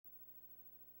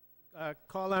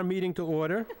Call our meeting to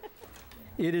order.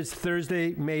 It is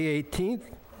Thursday, May 18th.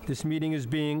 This meeting is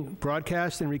being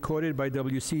broadcast and recorded by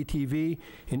WCTV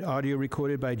and audio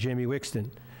recorded by Jamie Wixton.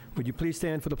 Would you please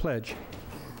stand for the pledge?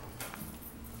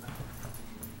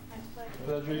 I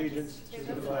pledge allegiance to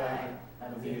the flag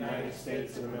of the United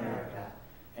States of America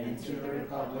and to the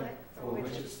republic for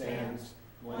which it stands,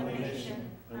 one nation,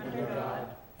 under God,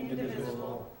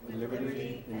 indivisible, with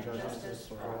liberty and justice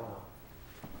for all.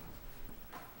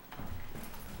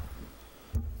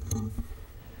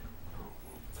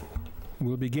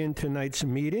 We'll begin tonight's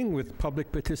meeting with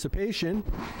public participation,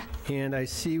 and I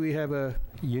see we have a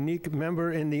unique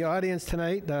member in the audience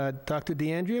tonight. Dr.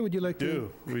 DeAndrea, would you like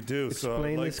to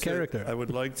explain this character? I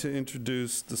would like to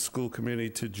introduce the school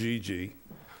committee to Gigi.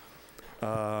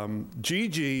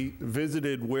 Gigi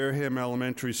visited Wareham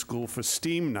Elementary School for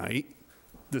STEAM night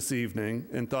this evening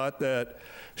and thought that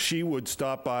she would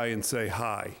stop by and say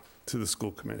hi to the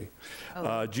school committee.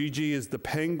 Gigi is the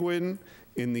penguin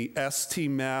in the ST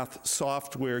Math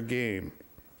software game.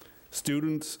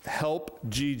 Students help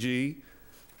Gigi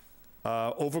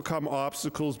overcome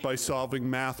obstacles by solving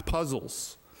math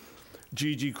puzzles.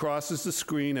 Gigi crosses the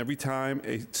screen every time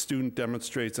a student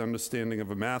demonstrates understanding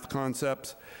of a math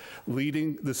concept,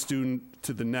 leading the student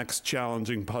to the next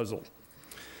challenging puzzle.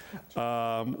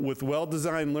 With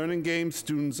well-designed learning games,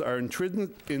 students are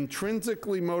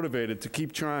intrinsically motivated to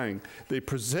keep trying. They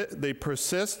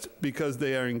persist because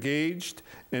they are engaged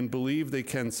and believe they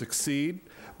can succeed.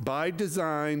 By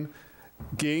design,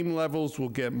 game levels will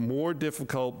get more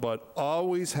difficult, but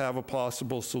always have a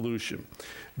possible solution.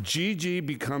 Gigi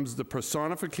becomes the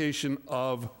personification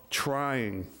of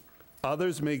trying.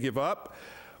 Others may give up,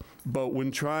 but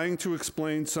when trying to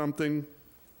explain something,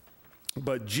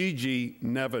 but Gigi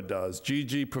never does.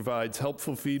 Gigi provides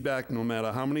helpful feedback no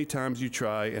matter how many times you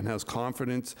try and has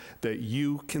confidence that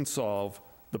you can solve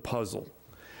the puzzle.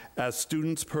 As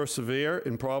students persevere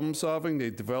in problem solving, they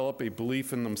develop a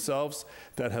belief in themselves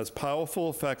that has powerful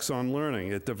effects on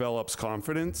learning. It develops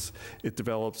confidence, it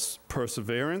develops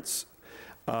perseverance,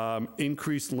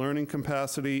 increased learning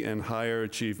capacity, and higher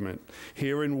achievement.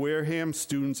 Here in Wareham,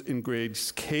 students in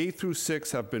grades K through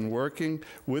 6 have been working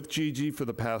with Gigi for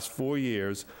the past 4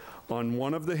 years. On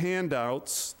one of the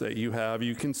handouts that you have,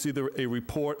 you can see a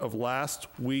report of last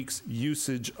week's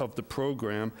usage of the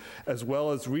program, as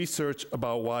well as research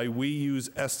about why we use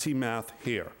ST Math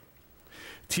here.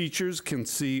 Teachers can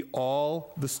see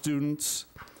all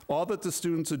that the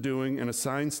students are doing and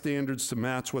assign standards to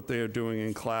match what they are doing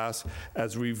in class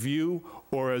as review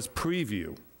or as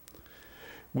preview.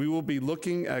 We will be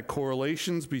looking at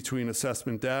correlations between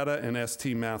assessment data and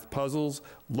ST Math puzzles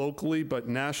locally, but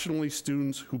nationally,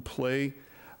 students who play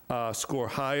score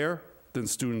higher than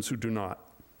students who do not.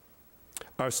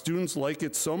 Our students like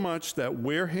it so much that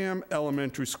Wareham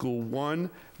Elementary School won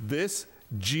this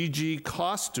Gigi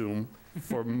costume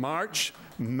for March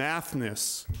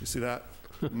Mathness. You see that?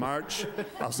 March,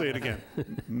 I'll say it again,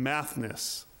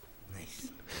 Mathness. Nice.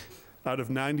 Out of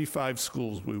 95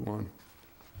 schools, we won.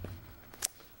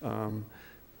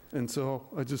 And so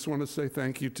I just want to say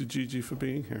thank you to Gigi for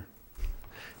being here.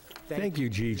 Thank you,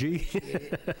 Gigi.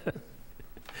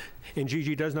 And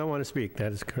Gigi does not want to speak,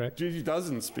 that is correct? Gigi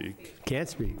doesn't speak. Can't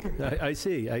speak. I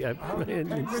see. How many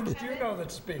languages do you know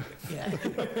that speak? Yeah.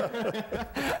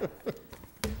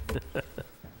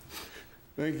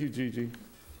 Thank you, Gigi.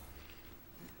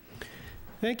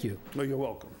 Thank you. No, you're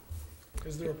welcome.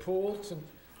 Is there a pool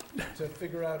to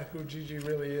figure out who Gigi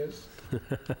really is?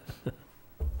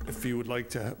 If you would like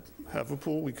to have a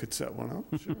pool, we could set one up,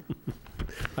 sure.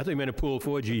 I think you meant a pool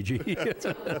for Gigi. I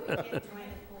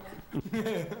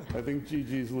think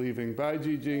Gigi's leaving. Bye,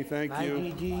 Gigi. Thank you.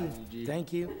 Bye, Gigi.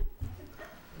 Thank you. You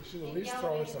should at least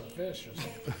throw her some fish or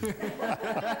something.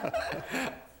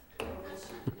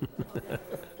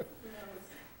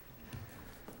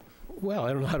 Well,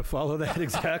 I don't know how to follow that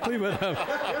exactly, but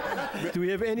do we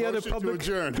have any other public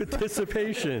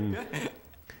participation?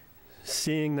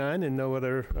 Seeing none and no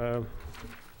other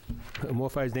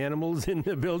amorphized animals in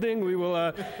the building, we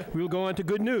will go on to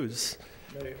good news.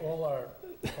 May all our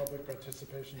public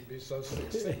participation be so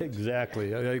succinct.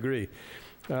 Exactly, I agree.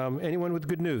 Anyone with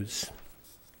good news?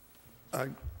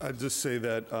 I'd just say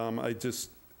that I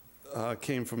just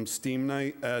came from STEAM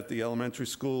night at the elementary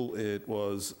school. It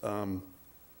was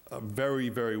very,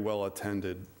 very well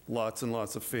attended. Lots and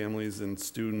lots of families and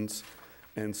students,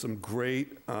 and some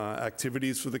great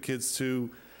activities for the kids to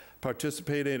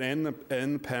participate in, and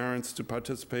the parents to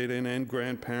participate in, and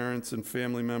grandparents and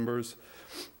family members,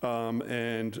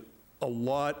 and a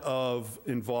lot of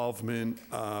involvement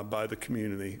by the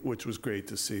community, which was great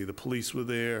to see. The police were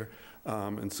there,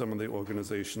 and some of the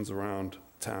organizations around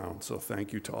town. So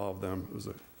thank you to all of them. It was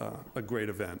a great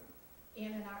event.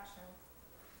 And an art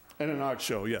show. And an art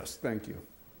show, yes, thank you.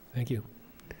 Thank you.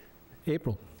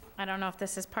 April? I don't know if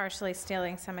this is partially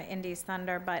stealing some of Indy's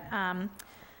thunder, but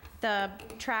the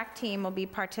track team will be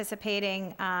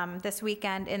participating this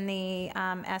weekend in the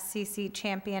SCC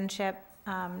Championship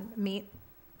meet.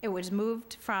 It was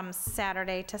moved from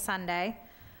Saturday to Sunday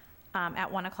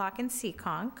at 1 o'clock in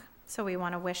Seekonk. So we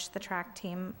want to wish the track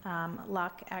team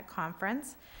luck at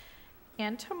conference.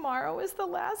 And tomorrow is the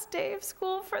last day of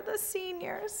school for the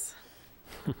seniors.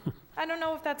 I don't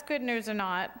know if that's good news or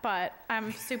not, but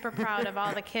I'm super proud of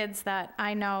all the kids that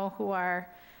I know who are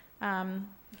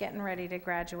getting ready to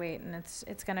graduate, and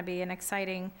it's going to be an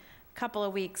exciting couple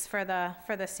of weeks for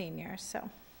the seniors. So,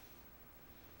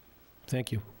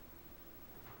 Thank you.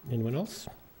 Anyone else?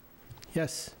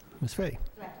 Yes, Ms. Fay.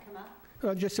 Do I have to come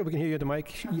up? Just so we can hear you at the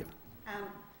mic. Yeah.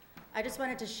 I just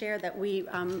wanted to share that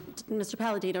Mr.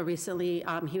 Palladino recently,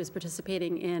 he was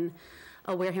participating in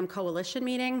a Wareham Coalition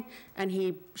meeting, and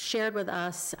he shared with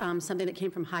us something that came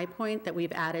from High Point that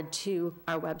we've added to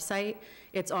our website.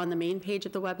 It's on the main page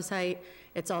of the website.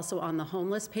 It's also on the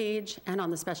homeless page and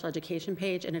on the special education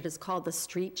page, and it is called the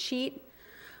Street Sheet.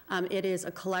 It is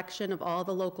a collection of all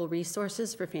the local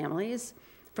resources for families,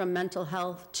 from mental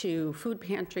health to food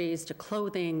pantries to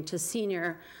clothing to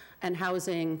senior and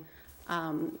housing,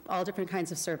 all different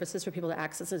kinds of services for people to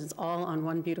access it. It's all on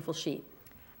one beautiful sheet.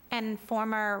 and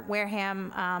former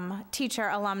Wareham teacher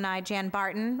alumni Jan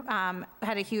Barton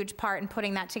had a huge part in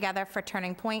putting that together for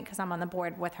Turning Point, because I'm on the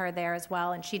board with her there as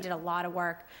well, and she did a lot of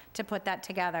work to put that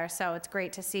together. So it's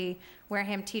great to see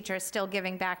Wareham teachers still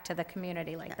giving back to the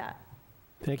community like that.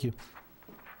 Thank you.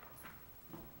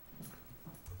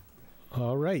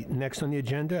 All right, next on the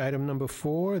agenda, item number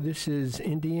 4. This is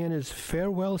Indiana's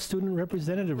Farewell Student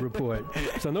Representative Report.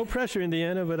 So no pressure,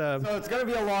 Indiana, but... So it's going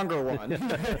to be a longer one,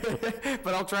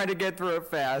 but I'll try to get through it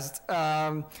fast.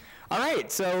 All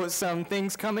right, so some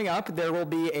things coming up. There will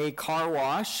be a car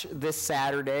wash this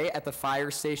Saturday at the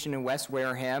fire station in West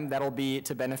Wareham. That'll be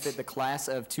to benefit the class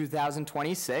of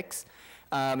 2026,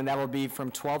 and that will be from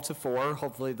 12 to 4.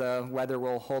 Hopefully the weather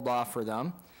will hold off for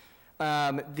them.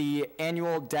 The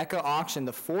annual DECA auction,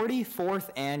 the 44th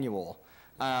annual,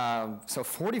 so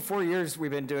 44 years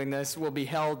we've been doing this, will be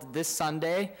held this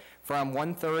Sunday from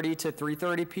 1:30 to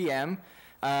 3:30 p.m.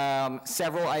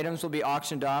 Several items will be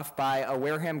auctioned off by a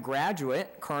Wareham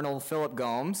graduate, Colonel Philip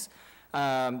Gomes.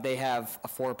 They have a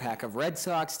 4-pack of Red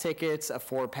Sox tickets, a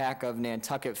 4-pack of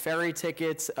Nantucket Ferry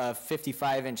tickets, a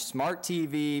 55-inch smart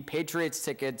TV, Patriots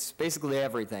tickets, basically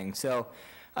everything. So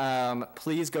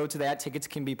please go to that. Tickets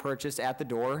can be purchased at the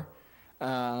door.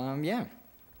 Yeah.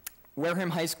 Wareham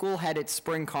High School had its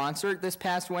spring concert this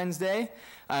past Wednesday.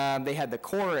 They had the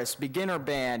chorus, beginner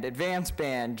band, advanced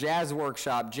band, jazz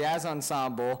workshop, jazz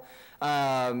ensemble,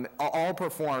 all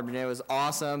performed, and it was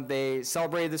awesome. They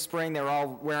celebrated the spring. They were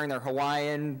all wearing their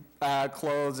Hawaiian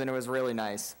clothes, and it was really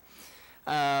nice.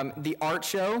 The art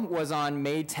show was on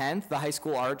May 10th, the high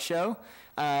school art show.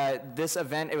 This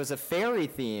event, it was a fairy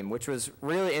theme, which was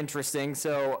really interesting.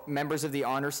 So members of the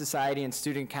Honor Society and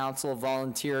Student Council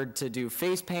volunteered to do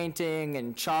face painting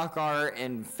and chalk art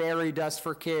and fairy dust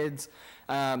for kids.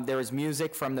 There was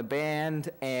music from the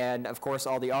band, and of course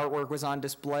all the artwork was on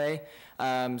display.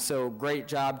 So great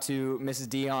job to Mrs.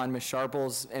 Dion, Ms.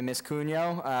 Sharples, and Ms.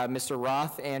 Cunyo, Mr.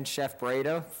 Roth, and Chef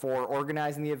Breda for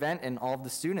organizing the event, and all of the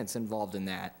students involved in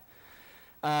that.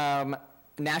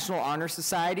 National Honor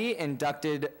Society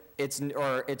inducted its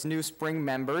new spring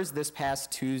members this past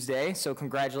Tuesday, so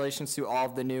congratulations to all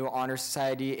of the new Honor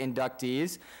Society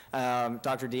inductees.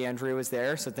 Dr. DeAndrea was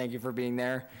there, so thank you for being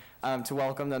there to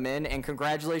welcome them in, and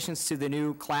congratulations to the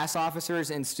new class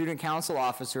officers and student council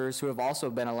officers who have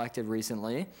also been elected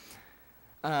recently.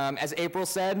 As April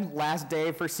said, last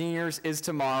day for seniors is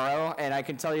tomorrow, and I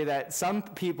can tell you that some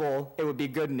people, it would be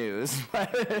good news, but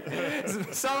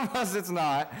some of us it's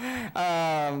not.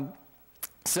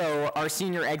 So our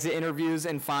senior exit interviews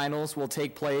and finals will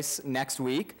take place next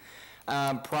week.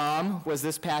 Prom was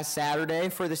this past Saturday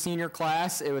for the senior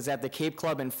class. It was at the Cape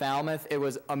Club in Falmouth. It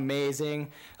was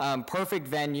amazing. Perfect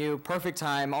venue, perfect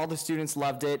time. All the students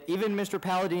loved it. Even Mr.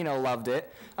 Palladino loved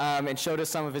it and showed us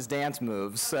some of his dance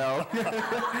moves. So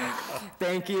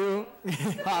thank you.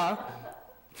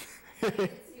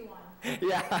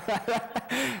 Yeah.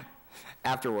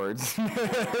 Afterwards.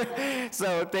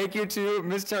 So thank you to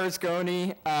Ms.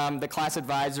 Tarasconi, the class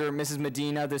advisor, Mrs.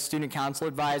 Medina, the student council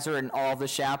advisor, and all the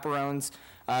chaperones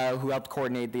who helped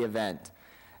coordinate the event.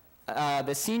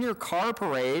 The senior car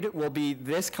parade will be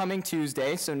this coming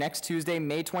Tuesday, so next Tuesday,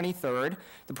 May 23rd.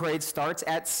 The parade starts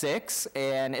at 6,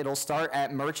 and it'll start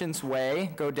at Merchants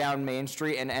Way, go down Main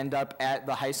Street, and end up at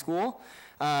the high school.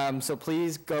 So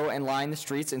please go and line the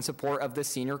streets in support of the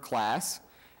senior class.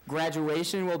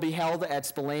 Graduation will be held at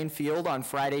Spillane Field on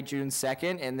Friday, June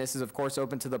 2nd, and this is, of course,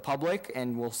 open to the public,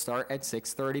 and will start at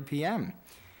 6:30 p.m.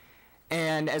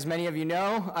 And as many of you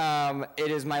know, it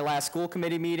is my last school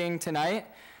committee meeting tonight.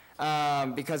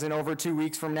 Because in over 2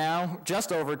 weeks from now,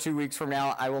 just over 2 weeks from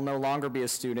now, I will no longer be a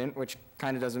student, which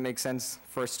kind of doesn't make sense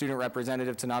for a student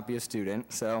representative to not be a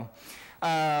student. So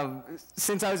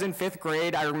since I was in 5th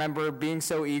grade, I remember being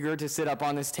so eager to sit up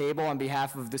on this table on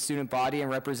behalf of the student body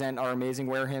and represent our amazing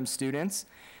Wareham students.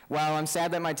 While I'm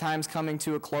sad that my time's coming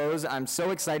to a close, I'm so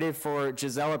excited for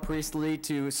Gisela Priestley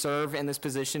to serve in this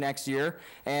position next year,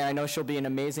 and I know she'll be an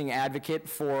amazing advocate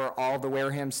for all the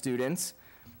Wareham students.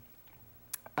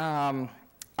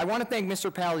 I want to thank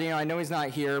Mr. Palladino. I know he's not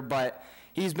here, but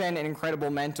he's been an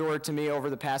incredible mentor to me over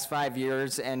the past 5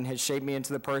 years and has shaped me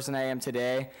into the person I am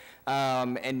today.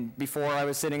 And before I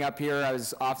was sitting up here, I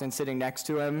was often sitting next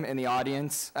to him in the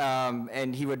audience,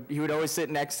 and he would always sit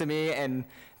next to me and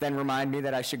then remind me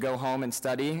that I should go home and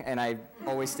study, and I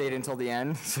always stayed until the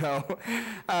end. So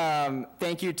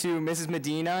thank you to Mrs.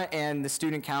 Medina and the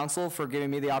Student Council for giving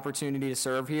me the opportunity to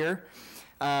serve here.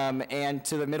 And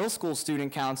to the Middle School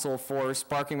Student Council for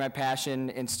sparking my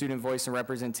passion in student voice and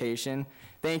representation.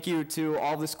 Thank you to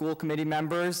all the school committee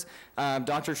members,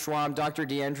 Dr. Schwab, Dr.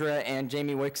 Deandra, and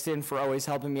Jamie Wixton for always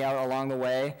helping me out along the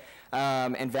way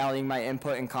and valuing my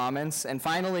input and comments. And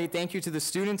finally, thank you to the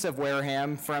students of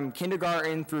Wareham from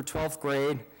kindergarten through 12th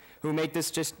grade who make this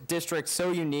district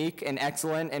so unique and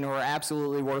excellent and who are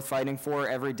absolutely worth fighting for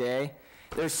every day.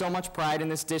 There's so much pride in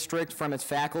this district, from its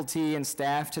faculty and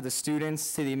staff to the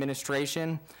students to the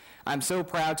administration. I'm so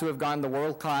proud to have gotten the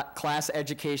world-class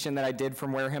education that I did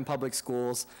from Wareham Public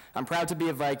Schools. I'm proud to be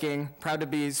a Viking, proud to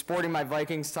be sporting my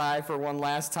Vikings tie for one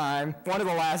last time, one of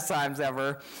the last times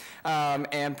ever,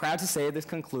 and proud to say this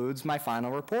concludes my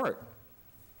final report.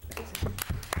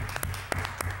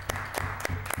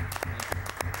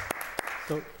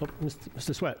 So,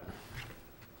 Mr. Sweat.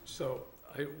 So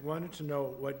I wanted to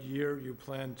know what year you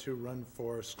plan to run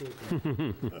for school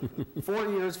committee. 4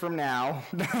 years from now.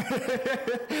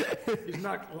 He's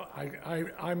not,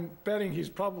 I'm betting he's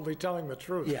probably telling the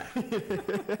truth. Yeah.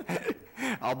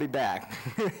 I'll be back.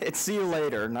 It's see you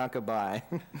later, not goodbye.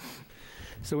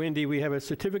 So, Indy, we have a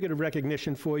certificate of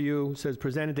recognition for you. It says,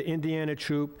 presented to Indiana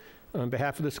Troop on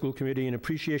behalf of the school committee in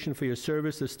appreciation for your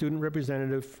service as student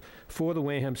representative for the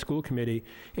Wareham School Committee.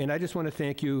 And I just want to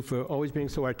thank you for always being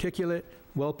so articulate,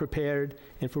 well-prepared,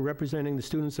 and for representing the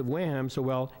students of Wareham so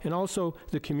well, and also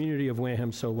the community of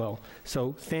Wareham so well.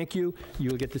 So thank you.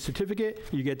 You'll get the certificate.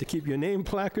 You get to keep your name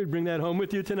placard. Bring that home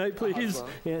with you tonight, please. Awesome.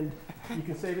 And you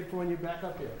can save it for when you're back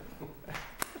up here.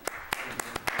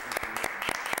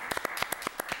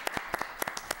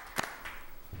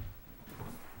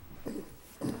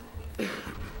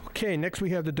 Okay, next we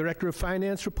have the Director of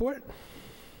Finance report.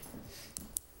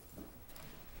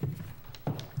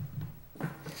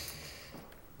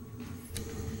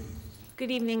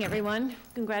 Good evening, everyone.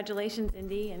 Congratulations,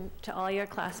 Indy, and to all your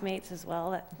classmates as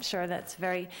well. I'm sure that's a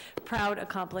very proud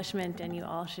accomplishment, and you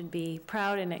all should be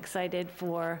proud and excited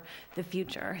for the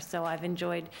future. So I've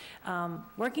enjoyed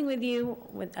working with you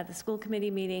at the school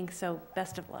committee meeting, so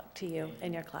best of luck to you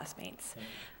and your classmates.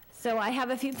 So I have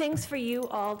a few things for you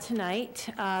all tonight.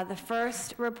 The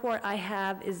first report I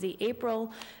have is the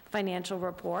April financial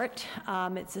report.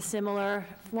 It's a similar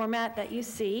format that you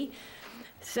see.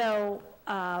 So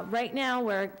right now,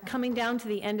 we're coming down to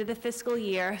the end of the fiscal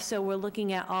year, so we're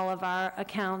looking at all of our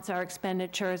accounts, our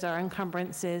expenditures, our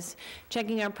encumbrances,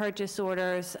 checking our purchase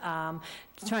orders,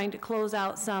 trying to close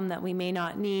out some that we may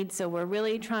not need. So we're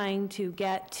really trying to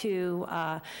get to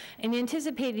an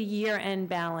anticipated year-end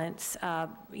balance,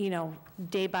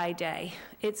 day by day.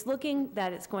 It's looking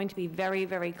that it's going to be very,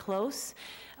 very close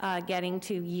getting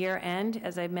to year-end,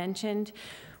 as I mentioned.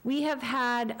 We have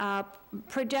had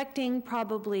projecting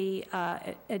probably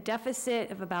a deficit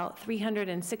of about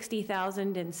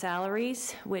 $360,000 in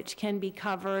salaries, which can be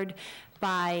covered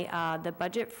by the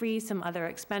budget freeze, some other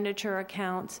expenditure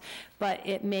accounts, but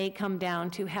it may come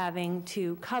down to having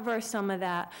to cover some of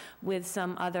that with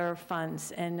some other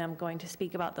funds, and I'm going to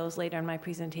speak about those later in my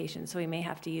presentation, so we may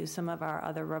have to use some of our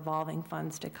other revolving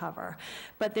funds to cover.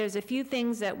 But there's a few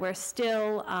things that we're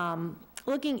still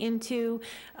looking into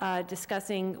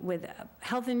discussing with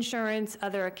health insurance,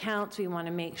 other accounts. We want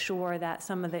to make sure that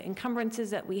some of the encumbrances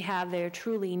that we have, they're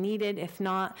truly needed. If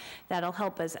not, that'll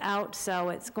help us out. So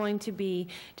it's going to be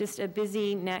just a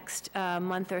busy next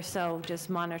month or so, just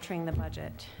monitoring the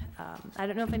budget. I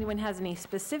don't know if anyone has any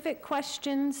specific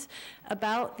questions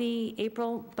about the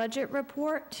April budget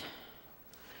report.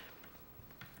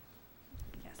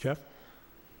 Yes. Jeff?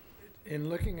 In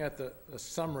looking at the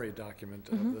summary document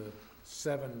of the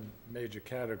 7 major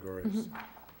categories,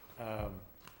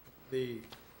 the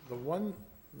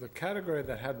category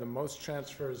that had the most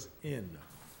transfers in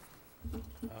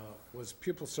was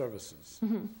pupil services.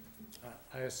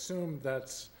 I assume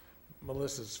that's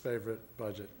Melissa's favorite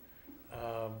budget.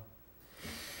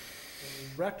 In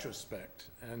retrospect,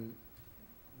 and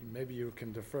maybe you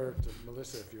can defer to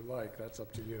Melissa if you like, that's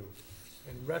up to you.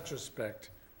 In retrospect,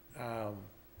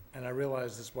 and I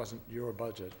realize this wasn't your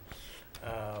budget,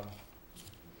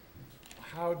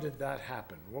 how did that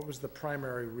happen? What was the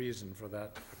primary reason for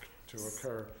that to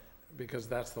occur? Because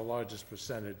that's the largest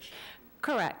percentage.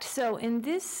 Correct. So in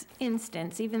this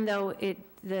instance, even though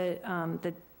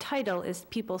the title is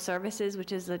People Services,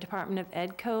 which is the Department of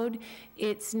Ed code,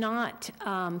 it's not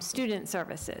student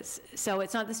services. So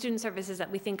it's not the student services that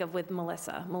we think of with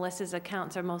Melissa. Melissa's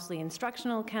accounts are mostly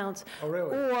instructional accounts. Oh,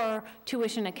 really? Or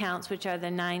tuition accounts, which are the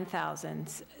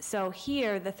 9,000s. So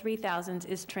here, the 3,000s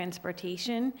is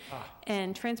transportation,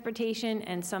 and transportation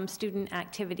and some student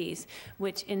activities,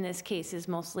 which in this case is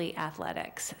mostly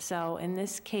athletics. So in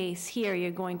this case here, you're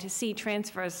going to see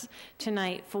transfers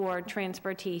tonight for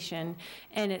transportation,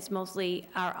 and it's mostly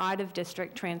our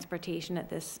out-of-district transportation at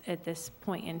this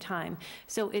point in time.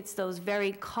 So it's those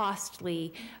very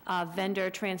costly vendor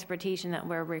transportation that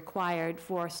we're required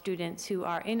for students who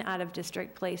are in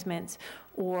out-of-district placements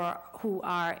or who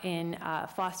are in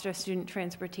foster student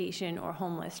transportation or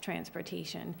homeless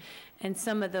transportation. And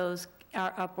some of those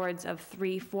are upwards of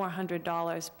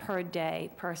 $300-400 per day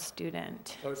per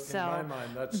student. So in my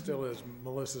mind, that still is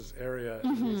Melissa's area.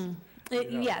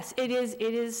 Yes, it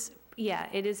is. Yeah,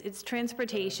 it is. It's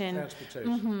transportation.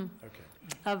 Transportation, okay.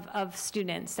 Of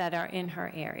students that are in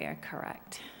her area,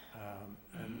 correct.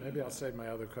 And maybe I'll save my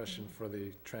other question for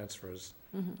the transfers.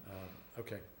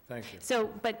 Okay, thank you. So,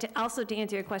 but also to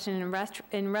answer your question,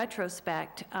 in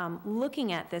retrospect,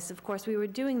 looking at this, of course, we were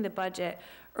doing the budget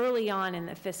early on in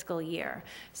the fiscal year.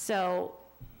 So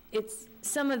it's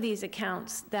some of these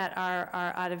accounts that are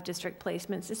out-of-district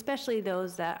placements, especially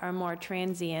those that are more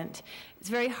transient. It's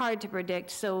very hard to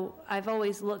predict, so I've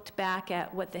always looked back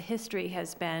at what the history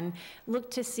has been,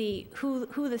 looked to see who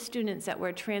the students that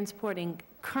we're transporting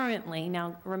currently,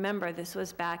 now remember, this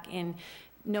was back in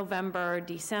November,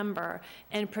 December,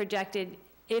 and projected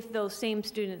if those same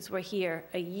students were here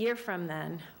a year from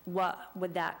then, what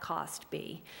would that cost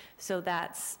be? So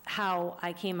that's how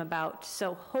I came about.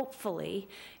 So hopefully,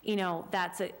 you know,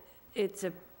 it's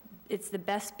the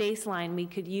best baseline we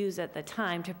could use at the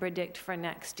time to predict for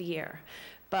next year.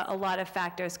 But a lot of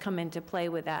factors come into play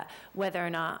with that, whether or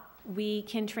not we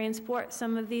can transport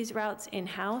some of these routes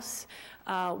in-house,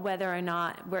 whether or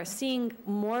not we're seeing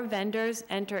more vendors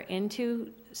enter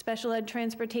into special ed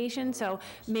transportation, so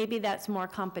maybe that's more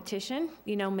competition.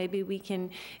 You know, maybe we can,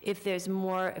 if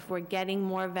we're getting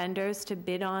more vendors to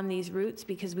bid on these routes,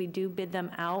 because we do bid them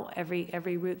out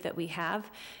every route that we have,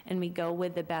 and we go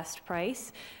with the best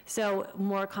price. So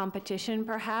more competition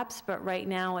perhaps, but right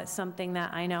now it's something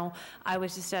that I know. I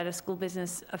was just at a school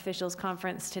business officials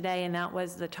conference today, and that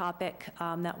was the topic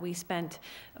that we spent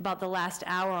about the last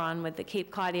hour on with the Cape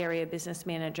Cod area business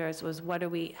managers, was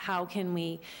how can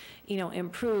we, you know,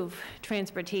 improve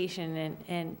transportation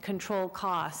and control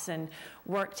costs and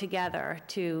work together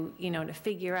to, you know, to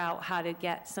figure out how to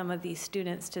get some of these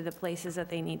students to the places that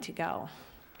they need to go.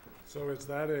 So is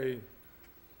that a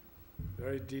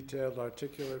very detailed,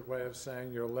 articulate way of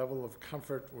saying your level of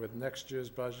comfort with next year's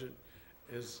budget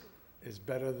is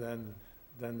better than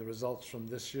the results from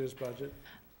this year's budget?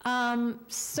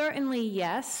 Certainly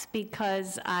yes,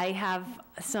 because I have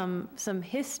some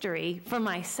history for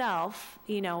myself,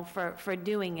 you know, for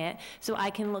doing it. So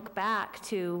I can look back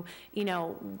to, you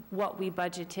know, what we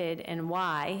budgeted and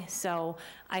why. So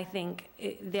I think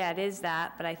that is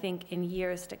that, but I think in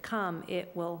years to come, it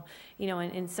will, you know,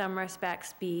 in some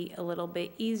respects be a little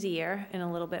bit easier and a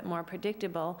little bit more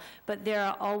predictable. But there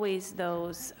are always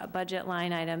those budget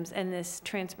line items, and this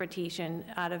transportation,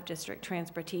 out-of-district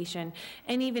transportation,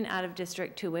 and even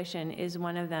out-of-district tuition is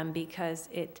one of them, because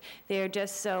they're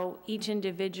just so, each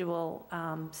individual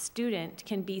student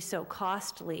can be so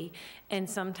costly and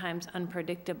sometimes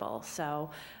unpredictable. So,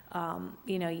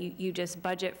 you know, you just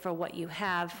budget for what you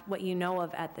have, what you know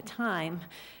of at the time,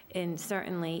 And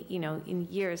certainly, you know, in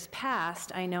years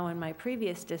past, I know in my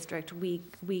previous district, we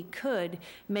could,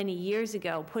 many years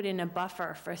ago, put in a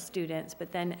buffer for students,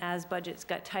 but then as budgets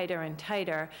got tighter and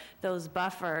tighter, those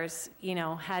buffers, you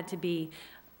know, had to be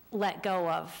let go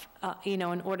of, you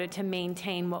know, in order to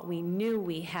maintain what we knew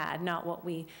we had, not what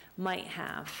we might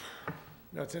have.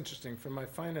 No, it's interesting. From my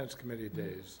finance committee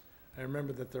days, I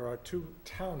remember that there are 2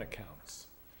 town accounts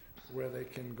where they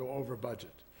can go over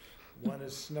budget. One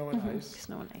is snow and ice.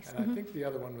 Snow and ice. And I think the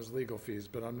other one was legal fees,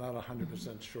 but I'm not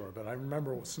 100% sure. But I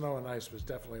remember snow and ice was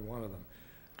definitely one of them.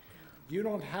 You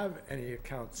don't have any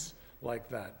accounts like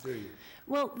that, do you?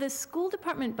 Well, the school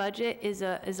department budget is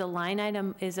a line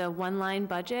item, is a one-line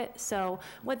budget. So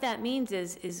what that means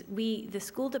is the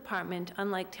school department,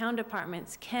 unlike town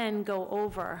departments, can go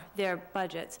over their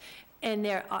budgets. And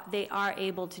they are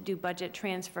able to do budget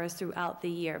transfers throughout the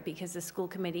year because the school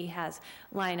committee has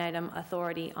line item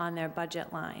authority on their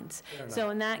budget lines.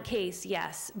 So in that case,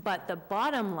 yes, but the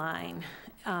bottom line,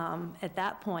 at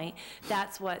that point,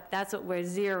 that's what we're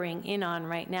zeroing in on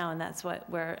right now, and that's what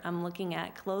I'm looking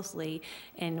at closely.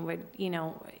 And we're, you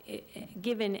know,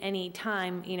 given any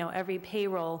time, you know, every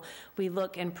payroll, we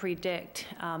look and predict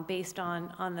based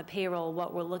on the payroll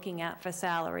what we're looking at for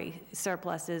salary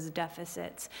surpluses,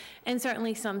 deficits. And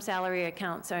certainly some salary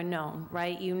accounts are known,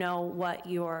 right? You know what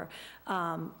your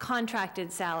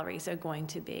contracted salaries are going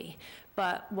to be.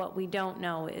 But what we don't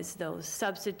know is those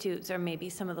substitutes or maybe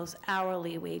some of those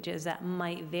hourly wages that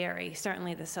might vary.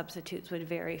 Certainly the substitutes would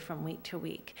vary from week to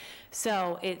week.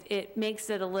 So it makes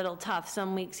it a little tough.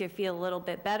 Some weeks you feel a little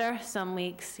bit better. Some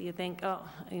weeks you think, oh,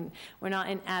 we're not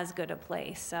in as good a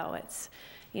place. So it's,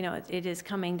 you know, it is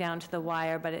coming down to the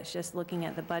wire, but it's just looking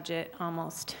at the budget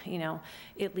almost, you know,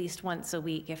 at least once a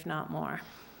week, if not more.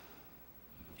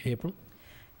 April?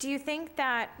 Do you think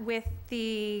that with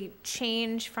the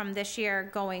change from this year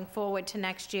going forward to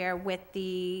next year with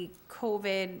the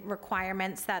COVID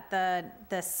requirements that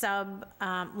the sub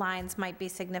lines might be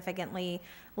significantly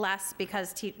less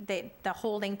because the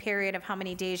holding period of how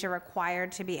many days you're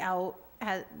required to be out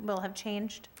will have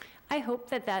changed? I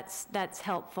hope that that's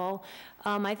helpful.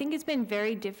 I think it's been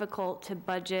very difficult to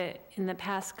budget in the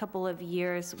past couple of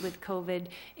years with COVID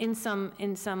in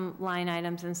some line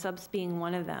items, and subs being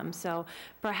one of them. So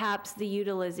perhaps the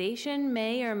utilization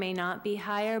may or may not be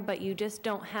higher, but you just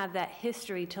don't have that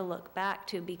history to look back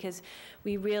to, because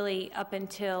we really, up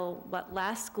until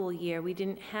last school year, we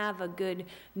didn't have a good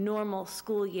normal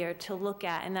school year to look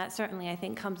at, and that certainly I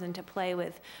think comes into play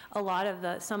with a lot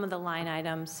of some of the line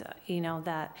items, you know,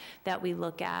 that we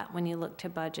look at when you look to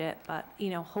budget. But, you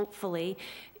know, hopefully,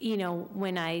 you know,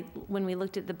 when we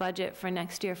looked at the budget for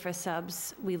next year for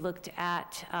subs, we looked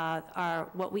at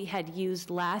what we had used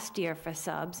last year for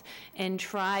subs and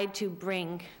tried to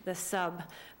bring the sub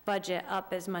budget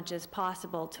up as much as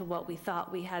possible to what we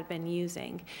thought we had been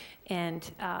using.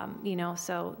 And, you know,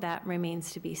 so that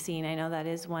remains to be seen. I know that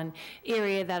is one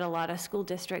area that a lot of school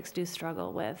districts do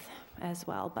struggle with as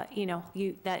well. But, you know,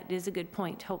 that is a good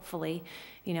point. Hopefully,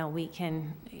 you know, we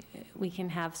can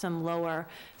have some lower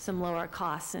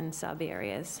costs in sub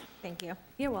areas. Thank you.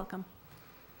 You're welcome.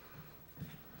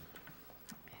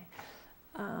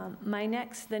 Okay.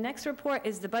 The next report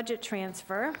is the budget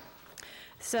transfer.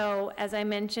 So as I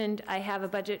mentioned, I have a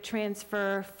budget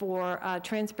transfer for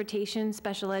transportation,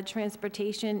 special ed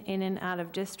transportation in and out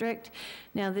of district.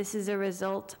 Now this is a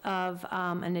result of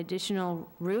an additional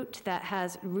route that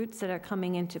has routes that are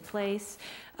coming into place.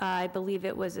 I believe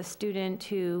it was a student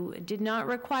who did not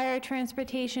require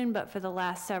transportation, but for the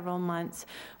last several months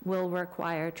will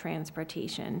require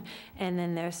transportation. And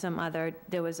then there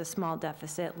was a small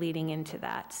deficit leading into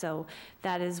that. So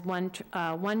that is one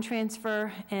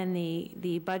transfer, and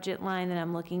the budget line that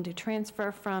I'm looking to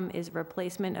transfer from is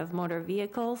replacement of motor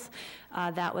vehicles.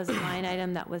 That was a line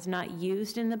item that was not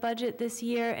used in the budget this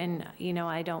year, and, you know,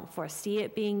 I don't foresee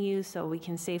it being used, so we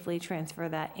can safely transfer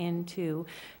that into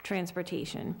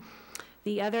transportation.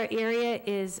 The other area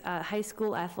is high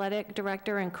school athletic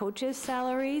director and coaches'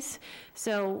 salaries.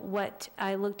 So what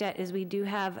I looked at is we do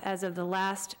have, as of the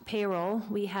last payroll,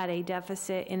 we had a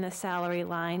deficit in the salary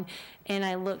line, and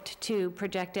I looked to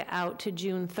project it out to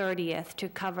June 30th to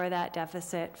cover that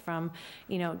deficit from,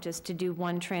 you know, just to do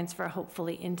one transfer,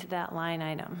 hopefully, into that line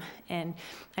item. And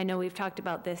I know we've talked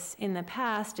about this in the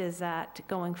past, is that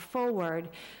going forward,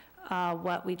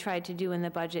 what we tried to do in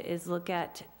the budget is look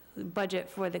at budget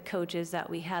for the coaches that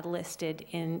we had listed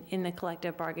in the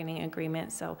collective bargaining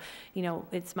agreement. So, you know,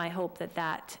 it's my hope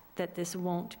that this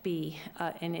won't be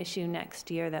an issue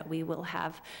next year, that we will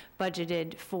have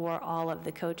budgeted for all of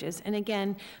the coaches. And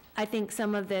again, I think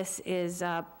some of this is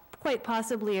quite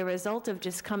possibly a result of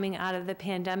just coming out of the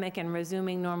pandemic and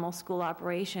resuming normal school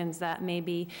operations, that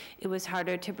maybe it was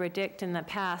harder to predict in the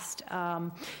past,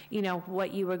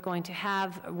 what you were going to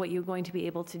have, what you're going to be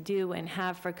able to do and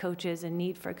have for coaches and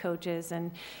need for coaches.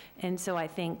 And so I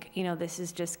think, this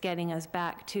is just getting us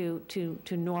back to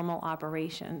normal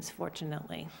operations,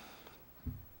 fortunately.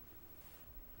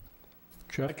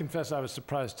 I confess I was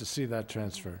surprised to see that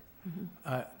transfer.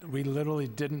 We literally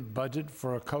didn't budget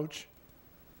for a coach.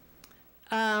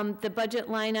 The budget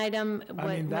line item.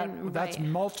 That's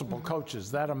multiple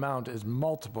coaches. That amount is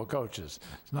multiple coaches.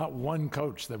 It's not one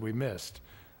coach that we missed.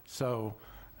 So,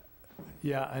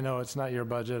 yeah, I know it's not your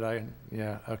budget.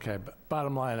 Okay. But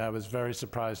bottom line, I was very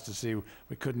surprised to see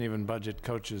we couldn't even budget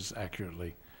coaches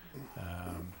accurately.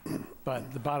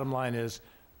 But the bottom line is,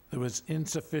 there was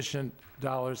insufficient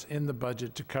dollars in the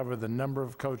budget to cover the number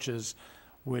of coaches,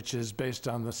 which is based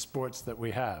on the sports that we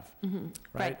have.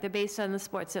 Right, they're based on the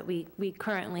sports that we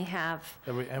currently have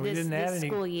this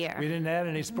school year. We didn't add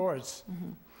any sports.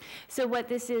 So what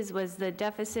this was the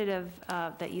deficit of,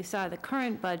 that you saw, the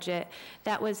current budget,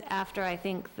 that was after, I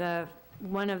think,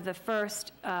 one of the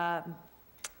first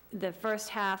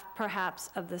half, perhaps,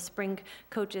 of the spring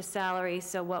coach's salary.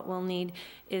 So what we'll need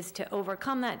is to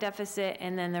overcome that deficit,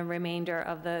 and then the remainder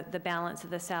of the balance of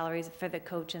the salaries for the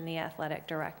coach and the athletic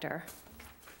director.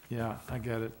 Yeah, I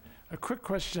get it. A quick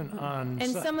question on...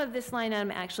 And some of this line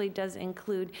item actually does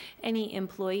include any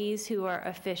employees who are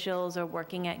officials or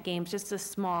working at games, just a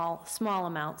small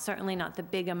amount, certainly not the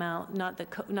big amount, not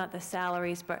the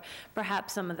salaries, but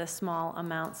perhaps some of the small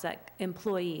amounts that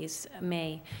employees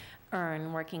may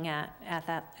earn working at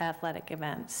athletic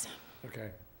events.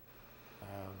 Okay.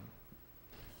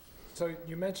 So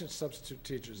you mentioned substitute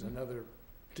teachers, another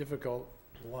difficult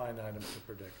line item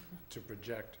to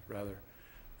project.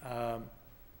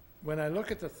 When I look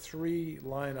at the 3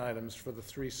 line items for the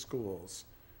 3 schools,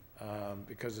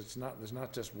 because there's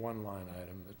not just one line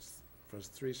item, it's for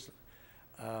 3.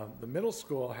 The middle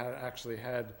school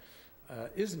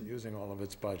isn't using all of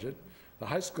its budget. The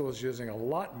high school is using a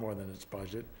lot more than its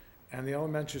budget, and the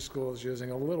elementary school is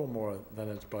using a little more than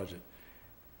its budget.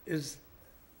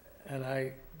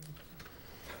 I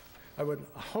would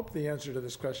hope the answer to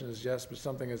this question is yes, but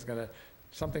something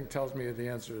tells me the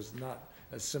answer is not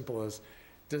as simple as,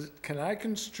 can I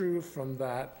construe from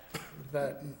that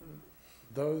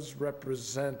those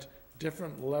represent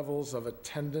different levels of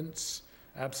attendance,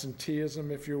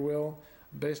 absenteeism, if you will,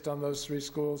 based on those 3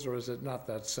 schools, or is it not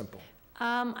that simple?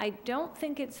 I don't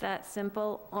think it's that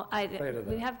simple.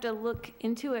 We have to look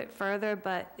into it further,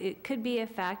 but it could be a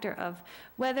factor of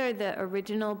whether the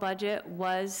original budget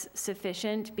was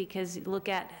sufficient, because look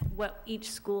at what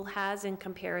each school has in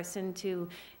comparison to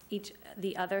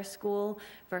the other school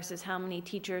versus how many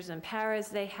teachers and paras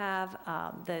they have.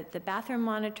 The bathroom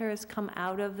monitors come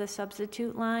out of the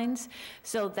substitute lines,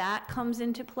 so that comes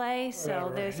into play.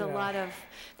 So there's a lot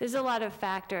of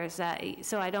factors that,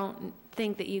 so I don't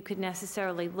think that you could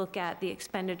necessarily look at the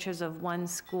expenditures of one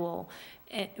school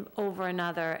over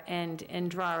another and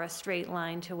draw a straight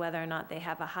line to whether or not they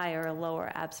have a higher or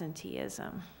lower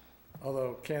absenteeism.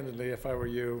 Although, candidly, if I were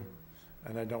you,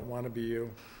 and I don't want to be you,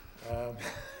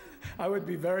 I would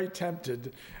be very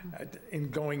tempted in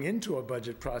going into a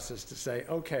budget process to say,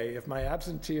 okay, if my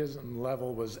absenteeism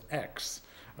level was X,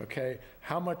 okay,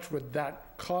 how much would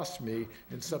that cost me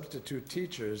in substitute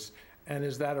teachers? And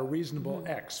is that a reasonable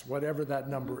X, whatever that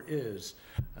number is?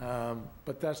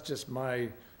 But that's just my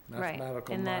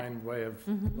mathematical mind way of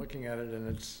looking at it, and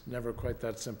it's never quite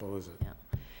that simple, is it? Yeah.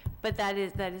 But that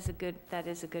is a good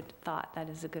thought. That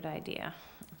is a good idea.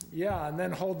 Yeah, and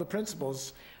then hold the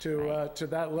principals to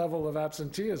that level of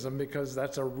absenteeism, because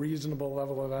that's a reasonable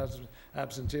level of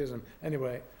absenteeism.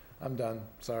 Anyway, I'm done.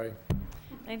 Sorry.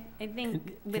 I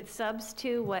think with subs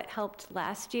too, what helped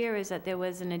last year is that there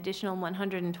was an additional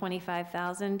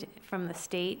 $125,000 from the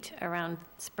state around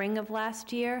spring of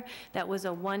last year. That was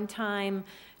a one-time,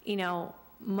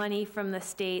 money from the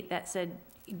state that said,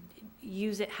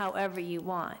 use it however you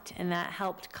want, and that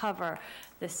helped cover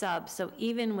the subs. So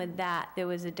even with that, there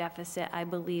was a deficit, I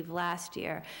believe, last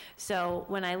year. So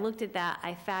when I looked at that,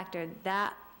 I factored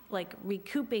that, like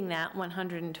recouping that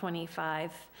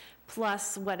 125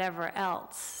 plus whatever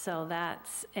else. So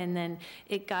and then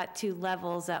it got to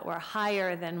levels that were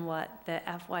higher than what the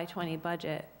FY20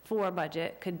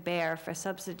 budget could bear for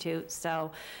substitutes.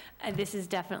 So this is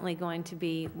definitely going to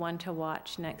be one to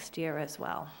watch next year as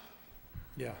well.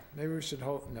 Yeah, maybe we should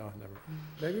hold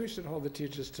the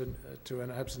teachers to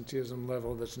an absenteeism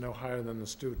level that's no higher than the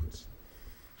students.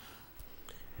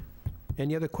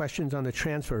 Any other questions on the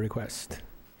transfer request?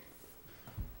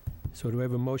 So do I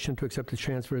have a motion to accept the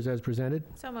transfers as presented?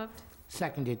 So moved.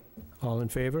 Seconded. All in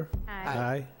favor?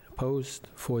 Aye. Opposed?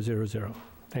 400.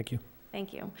 Thank you.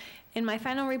 Thank you. And my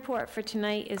final report for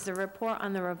tonight is the report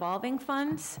on the revolving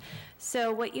funds.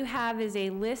 So what you have is a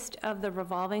list of the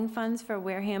revolving funds for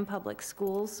Wareham Public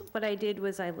Schools. What I did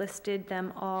was I listed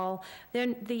them all.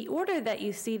 Then the order that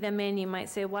you see them in, you might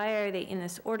say, why are they in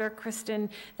this order, Kristen?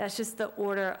 That's just the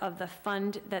order of the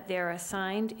fund that they're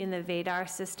assigned in the VADAR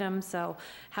system. So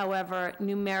however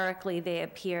numerically they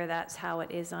appear, that's how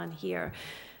it is on here.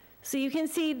 So you can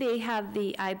see they have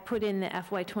I put in the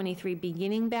FY23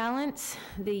 beginning balance,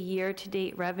 the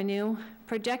year-to-date revenue,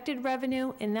 projected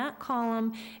revenue. In that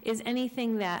column is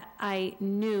anything that I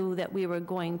knew that we were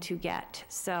going to get.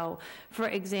 So, for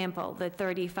example, the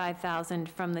 $35,000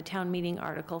 from the town meeting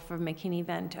article for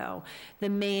McKinney-Vento, the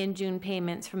May and June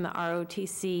payments from the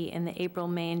ROTC, and the April,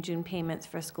 May, and June payments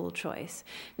for school choice.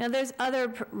 Now, there's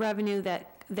other revenue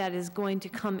that is going to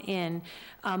come in,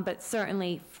 but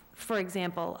certainly, for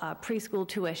example, preschool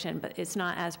tuition, but it's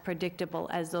not as predictable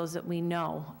as those that we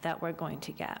know that we're going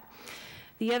to get.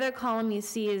 The other column you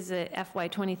see is the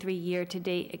FY23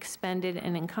 year-to-date expended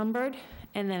and encumbered,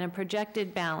 and then a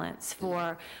projected balance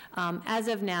for, as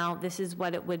of now, this is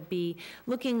what it would be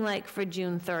looking like for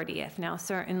June 30th. Now,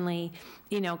 certainly,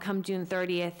 come June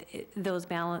 30th, those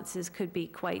balances could be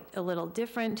quite a little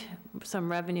different. Some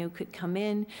revenue could come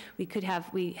in.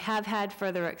 We have had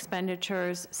further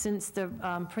expenditures since the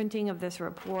printing of this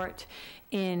report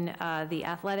in the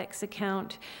athletics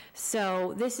account.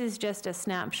 So this is just a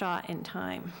snapshot in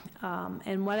time.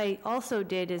 And what I also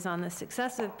did is on the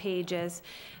successive pages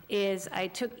is I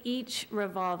took each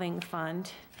revolving fund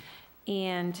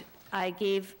and I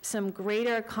gave some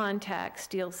greater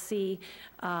context. You'll see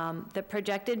the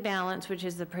projected balance, which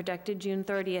is the projected June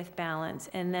 30th balance,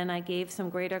 and then I gave some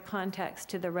greater context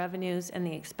to the revenues and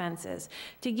the expenses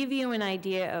to give you an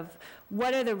idea of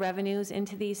what are the revenues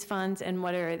into these funds and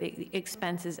what are the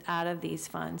expenses out of these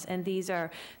funds. And these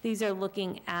are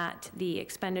looking at the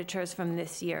expenditures from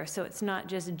this year. So it's not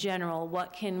just general,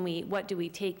 what do we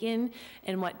take in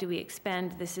and what do we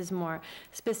expend? This is more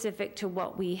specific to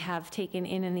what we have taken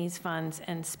in these funds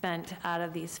and spent out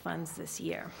of these funds this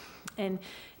year. And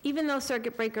even though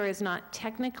Circuit Breaker is not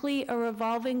technically a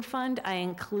revolving fund, I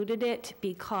included it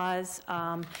because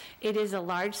it is a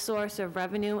large source of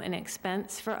revenue and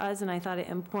expense for us, and I thought it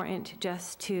important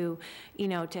just to,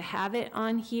 to have it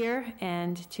on here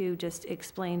and to just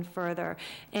explain further.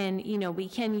 And, we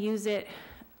can use it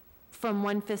from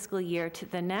one fiscal year to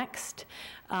the next,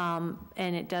 and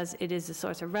it is a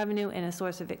source of revenue and a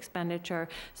source of expenditure.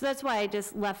 So that's why I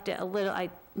just left it a little, I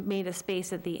made a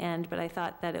space at the end, but I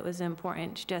thought that it was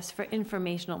important just for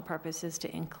informational purposes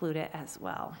to include it as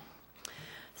well.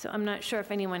 So I'm not sure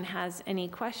if anyone has any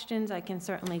questions. I can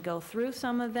certainly go through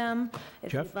some of them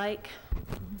if Jeff? you'd like.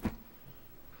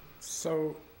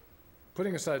 So,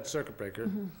 putting aside Circuit Breaker,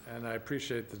 and I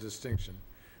appreciate the distinction,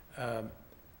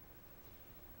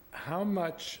 how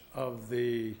much of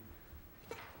you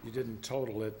didn't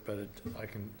total it, but I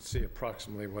can see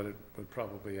approximately what it would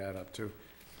probably add up to.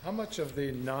 How much of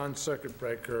the non-Circuit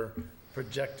Breaker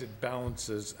projected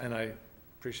balances, and I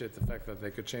appreciate the fact that they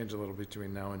could change a little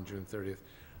between now and June 30th,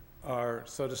 are,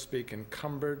 so to speak,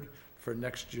 encumbered for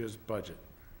next year's budget?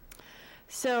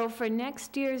 So for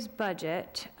next year's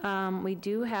budget, we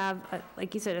do have,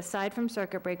 like you said, aside from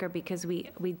Circuit Breaker, because we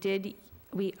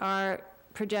are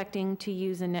projecting to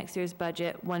use in next year's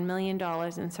budget $1 million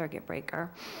in Circuit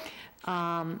Breaker.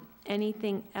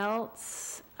 Anything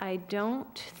else? I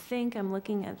don't think, I'm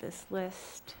looking at this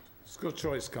list. School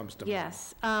choice comes to mind.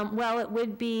 Yes. Well, it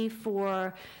would be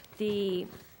for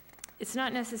it's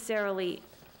not necessarily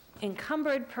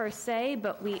encumbered per se,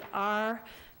 but we are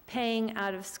paying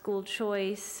out of school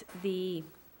choice the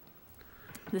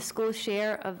school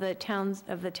share of the town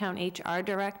HR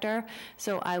director.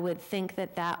 So I would think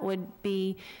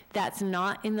that's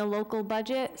not in the local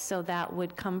budget, so that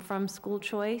would come from school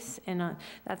choice, and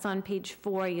that's on page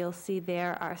 4. You'll see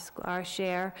there our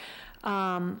share.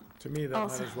 To me, that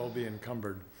might as well be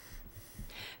encumbered.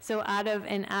 So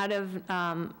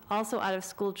also out of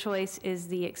school choice is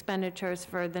the expenditures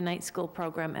for the night school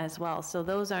program as well. So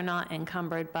those are not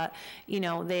encumbered, but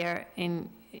they are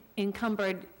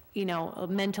encumbered. A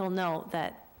mental note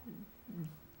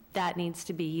that needs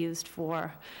to be used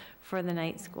for the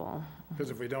night school. Because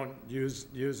if we don't use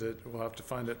it, we'll have to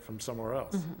find it from somewhere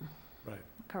else. Right.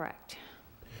 Correct.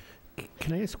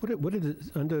 Can I ask, what it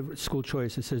is, under school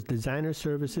choice, it says designer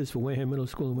services for Wareham Middle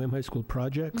School and Wareham High School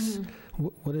projects?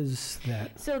 What is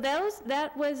that? So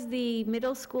that was the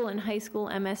middle school and high school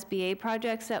MSBA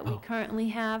projects that we currently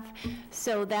have.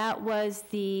 So that was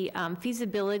the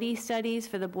feasibility studies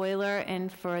for the boiler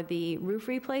and for the roof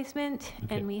replacement.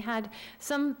 Okay. And we had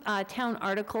some town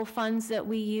article funds that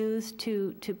we used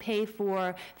to pay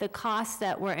for the costs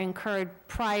that were incurred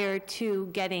prior to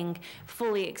getting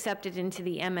fully accepted into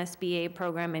the MSBA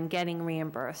program and getting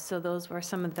reimbursed. So those were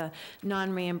some of the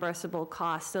non-reimbursable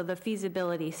costs. So the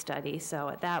feasibility study. So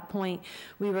at that point,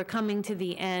 we were coming to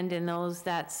the end, and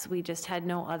we just had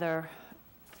no other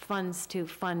funds to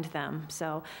fund them.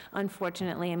 So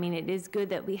unfortunately, I mean, it is good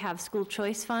that we have school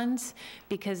choice funds,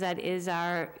 because that is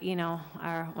our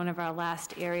one of our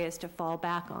last areas to fall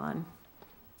back on.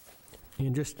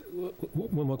 And just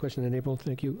one more question in April,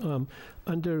 thank you.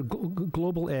 Under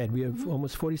global ed, we have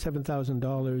almost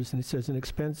 $47,000, and it says an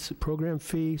expense program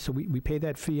fee, so we pay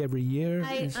that fee every year?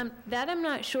 That I'm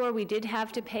not sure. We did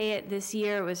have to pay it this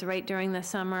year. It was right during the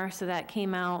summer, so that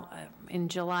came out in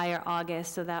July or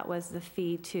August, so that was the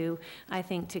fee to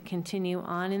continue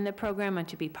on in the program and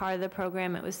to be part of the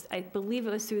program. I believe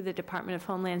it was through the Department of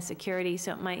Homeland Security,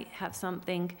 so it might have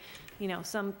something,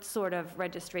 some sort of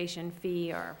registration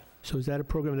fee or... So is that a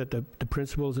program that the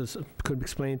principals could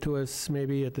explain to us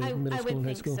maybe at the middle school and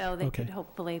high school? I would think so. They Okay. could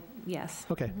hopefully, yes.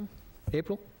 Okay.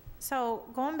 April? So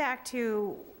going back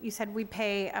to, you said we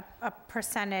pay a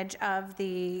percentage of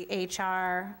the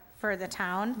HR for the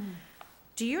town.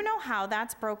 Do you know how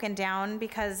that's broken down?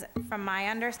 Because from my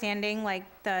understanding, like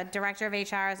the director of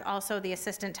HR is also the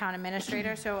assistant town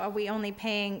administrator. So are we only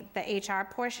paying the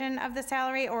HR portion of the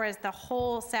salary, or is the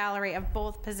whole salary of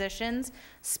both positions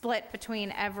split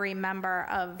between every member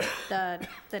of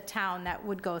the town that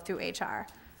would go through HR?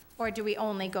 Or do we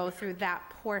only go through that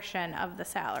portion of the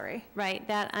salary? Right,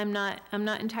 that I'm not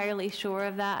entirely sure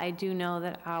of that. I do know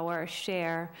that our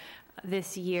share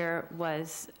this year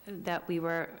was that we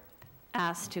were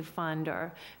asked to fund,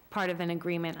 or part of an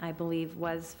agreement, I believe,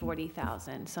 was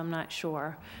 $40,000. So I'm not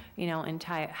sure,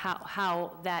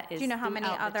 how that is. Do you know how many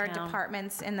throughout the other town.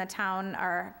 departments in the town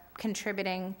are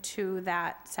contributing to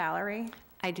that salary?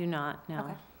 I do not know.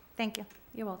 Okay, thank you.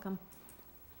 You're welcome.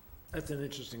 That's an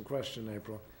interesting question,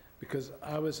 April, because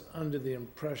I was under the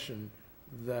impression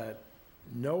that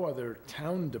no other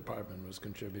town department was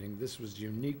contributing. This was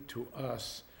unique to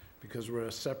us because we're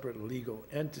a separate legal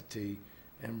entity,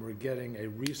 and we're getting a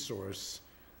resource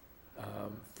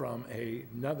from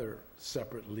another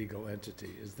separate legal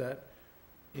entity. Is that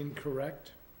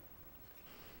incorrect?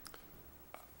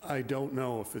 I don't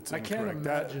know if it's I can't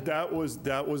incorrect. imagine.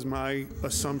 That was my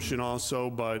assumption also,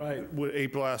 but Right. when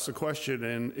April asked the question,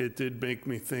 and it did make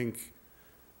me think,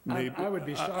 maybe. I would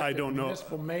be shocked I if don't know.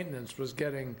 municipal maintenance was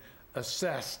getting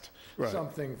assessed Right.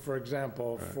 something, for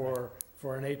example,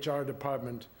 for an HR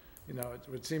department. It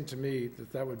would seem to me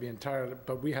that would be entirely,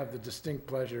 but we have the distinct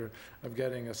pleasure of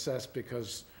getting assessed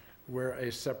because we're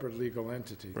a separate legal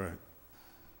entity. Right.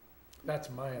 That's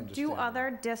my understanding. Do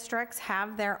other districts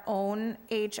have their own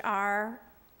HR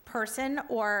person,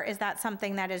 or is that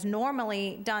something that is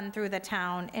normally done through the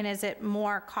town? And is it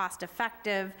more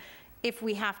cost-effective if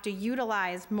we have to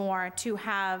utilize more to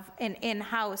have an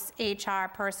in-house HR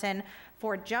person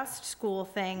for just school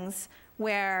things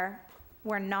where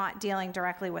we're not dealing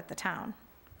directly with the town?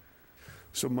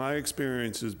 So my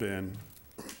experience has been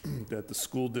that the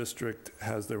school district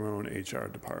has their own HR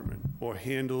department,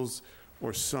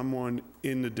 or someone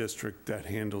in the district that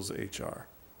handles HR.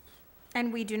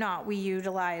 And we do not, we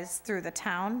utilize through the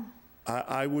town?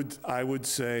 I would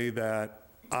say that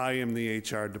I am the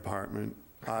HR department.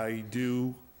 I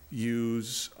do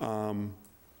use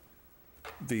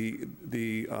the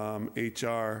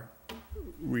HR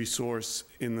resource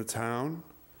in the town,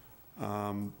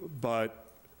 but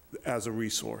as a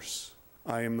resource.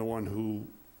 I am the one who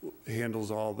handles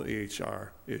all the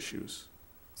HR issues.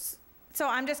 So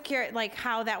I'm just curious, like,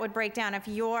 how that would break down if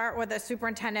or the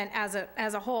superintendent as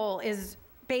a whole is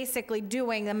basically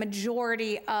doing the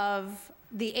majority of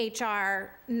the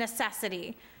HR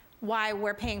necessity, why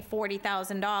we're paying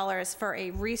 $40,000 for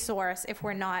a resource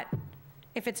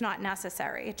if it's not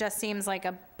necessary. It just seems like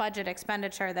a budget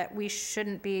expenditure that we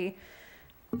shouldn't be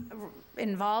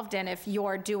involved in if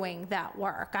you're doing that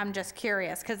work. I'm just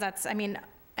curious, because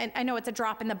I know it's a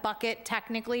drop in the bucket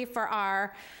technically for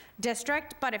our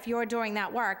district, but if you're doing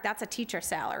that work, that's a teacher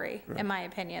salary, in my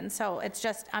opinion. So it's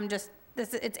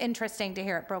interesting to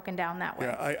hear it broken down that way.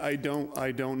 Yeah,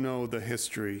 I don't know the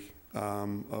history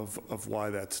of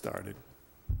why that started.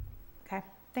 Okay,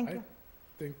 thank you.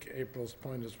 think April's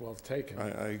point is well taken.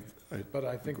 I But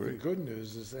I think the agree. good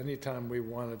news is anytime we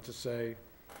wanted to say,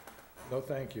 no,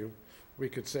 thank you, we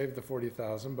could save the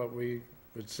 40,000, but we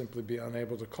would simply be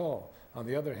unable to call. On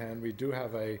the other hand, we do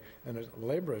have a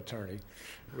labor attorney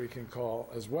we can call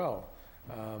as well.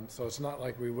 So it's not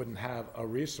like we wouldn't have a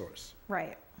resource.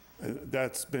 Right.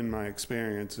 That's been my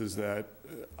experience, is that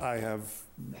I have,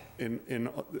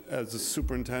 as a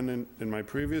superintendent in my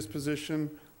previous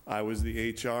position, I was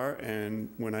the HR, and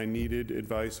when I needed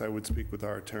advice, I would speak with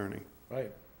our attorney.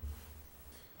 Right.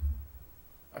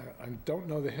 I don't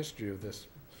know the history of this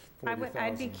I'd be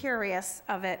 40,000. curious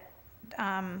of it,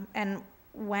 and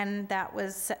when that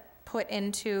was put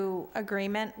into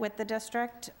agreement with the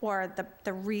district, or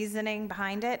the reasoning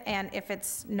behind it, and if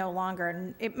it's no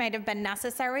longer, it might have been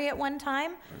necessary at one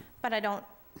time, but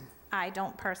I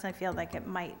don't personally feel like it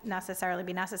might necessarily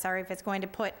be necessary if it's going to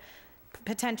put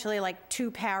potentially like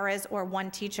 2 paras or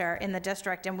 1 teacher in the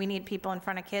district, and we need people in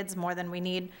front of kids more than we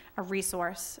need a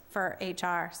resource for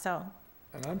HR, so.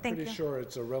 And I'm Thank pretty you. sure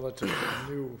it's a relatively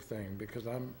new thing, because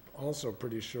I'm also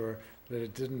pretty sure that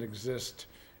it didn't exist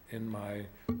in my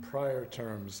prior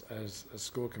terms as a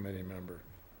school committee member.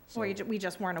 So Or we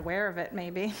just weren't aware of it,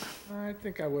 maybe. I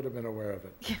think I would have been aware of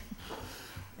it.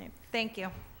 Thank you.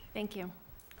 Thank you.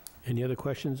 Any other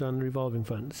questions on revolving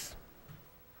funds?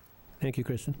 Thank you,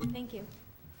 Kristen. Thank you.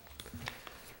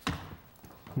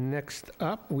 Next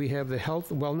up, we have the Health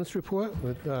Wellness Report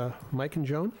with Mike and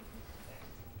Joan.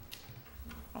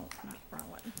 Oh, wrong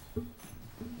one.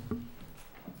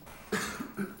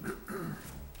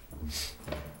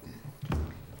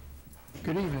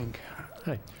 Good evening.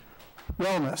 Hi.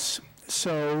 Wellness.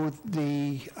 So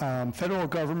the federal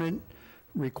government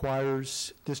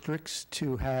requires districts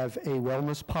to have a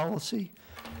wellness policy,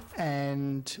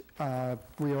 and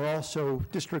we are also,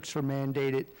 districts are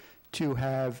mandated to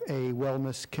have a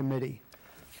wellness committee.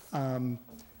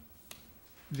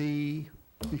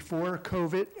 Before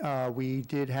COVID, we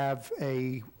did have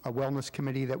a wellness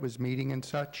committee that was meeting and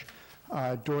such.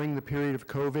 During the period of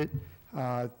COVID,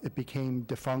 it became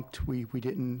defunct. We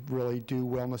didn't really do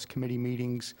wellness committee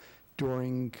meetings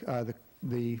during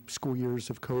the school years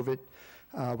of COVID.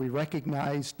 We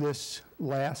recognized this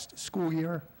last school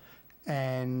year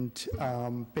and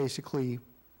basically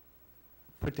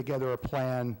put together a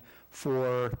plan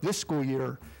for this school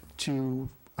year to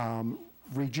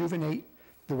rejuvenate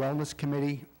the wellness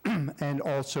committee and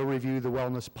also review the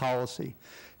wellness policy.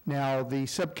 Now, the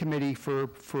subcommittee for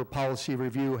policy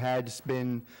review has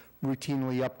been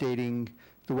routinely updating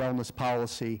the wellness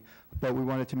policy, but we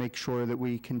wanted to make sure that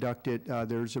we conducted,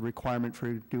 there's a requirement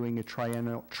for doing a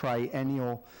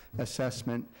triennial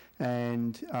assessment,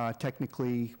 and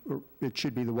technically it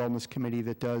should be the wellness committee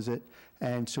that does it,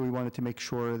 and so we wanted to make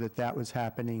sure that that was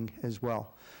happening as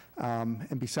well.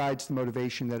 And besides the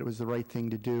motivation that it was the right thing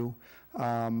to do,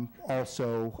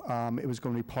 also it was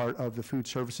going to be part of the Food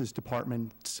Services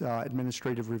Department's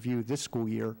administrative review this school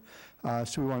year.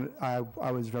 So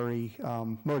I was very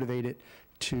motivated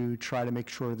to try to make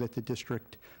sure that the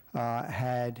district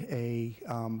had a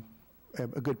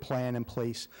good plan in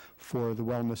place for the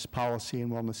wellness policy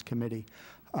and wellness committee.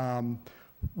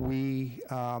 We,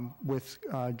 with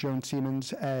Joan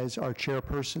Siemens as our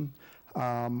chairperson,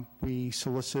 we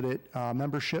solicited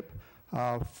membership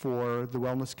for the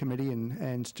Wellness Committee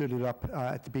and stood it up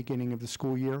at the beginning of the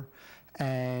school year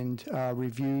and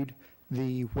reviewed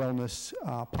the wellness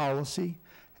policy.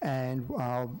 And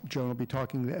Joan will be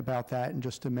talking about that in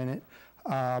just a minute.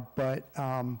 But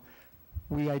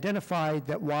we identified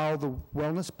that while the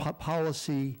wellness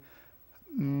policy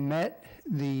met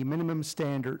the minimum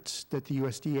standards that the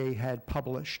USDA had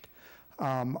published,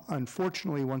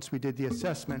 unfortunately, once we did the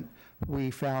assessment,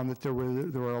 we found that there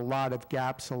were a lot of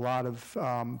gaps, a lot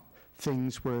of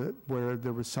things where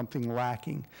there was something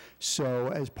lacking. So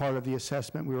as part of the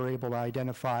assessment, we were able to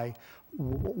identify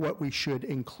what we should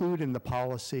include in the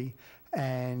policy.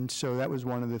 And so that was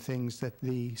one of the things that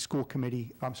the school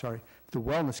committee, I'm sorry, the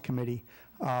wellness committee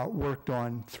worked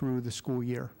on through the school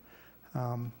year.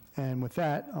 And with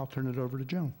that, I'll turn it over to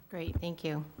Joan. Great, thank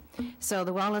you. So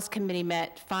the Wellness Committee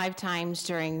met 5 times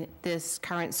during this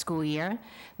current school year.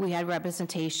 We had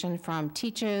representation from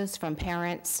teachers, from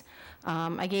parents.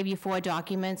 I gave you 4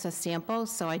 documents as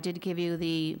samples, so I did give you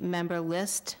the member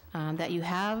list that you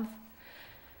have.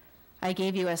 I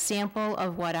gave you a sample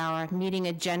of what our meeting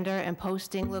agenda and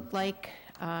posting looked like,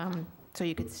 so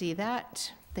you could see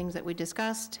that, things that we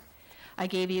discussed. I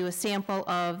gave you a sample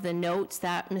of the notes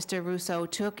that Mr. Russo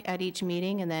took at each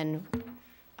meeting, and then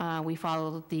we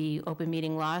followed the open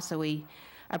meeting law, so we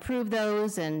approved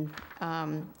those and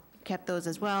kept those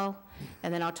as well.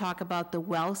 And then I'll talk about the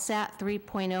WellSat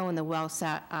 3.0 and the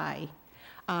WellSat I.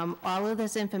 All of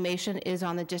this information is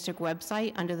on the district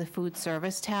website under the food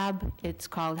service tab. It's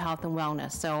called Health and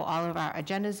Wellness. So all of our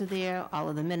agendas are there, all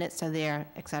of the minutes are there,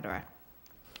 et cetera.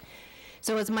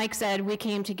 So as Mike said, we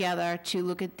came together to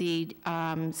look at the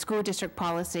school district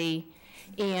policy,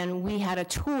 and we had a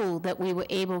tool that we were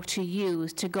able to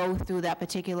use to go through that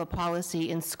particular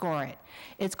policy and score it.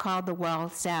 It's called the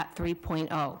WellSat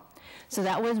 3.0. So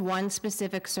that was one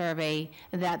specific survey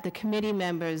that the committee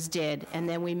members did, and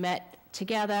then we met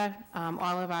together.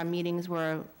 All of our meetings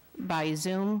were by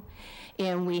Zoom,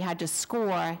 and we had to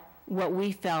score what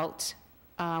we felt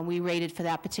we rated for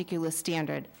that particular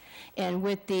standard. And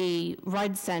with the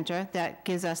Rudd Center that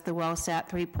gives us the WellSat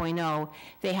 3.0,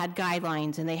 they had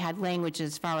guidelines and they had language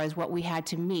as far as what we had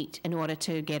to meet in order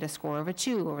to get a score of a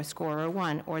 2 or a score of a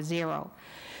 1 or 0.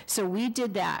 So we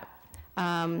did that.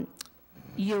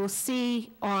 You'll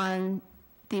see on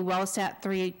the WellSat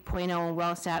 3.0 and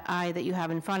WellSat I that you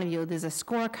have in front of you, there's a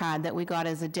scorecard that we got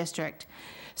as a district.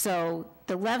 So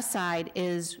the left side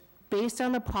is based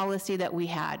on the policy that we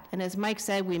had. And as Mike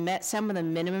said, we met some of the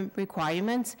minimum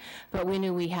requirements, but we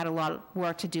knew we had a lot of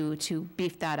work to do to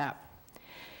beef that up.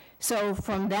 So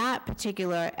from that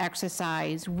particular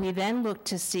exercise, we then looked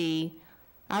to see,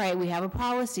 all right, we have a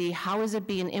policy, how is it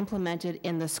being implemented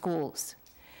in the schools?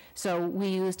 So we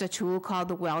used a tool called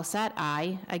the WellSat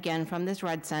I, again from this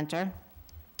Rudd Center,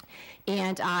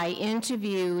 and I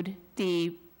interviewed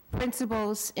the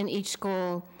principals in each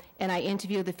school, and I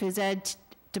interviewed the phys ed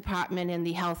department and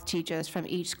the health teachers from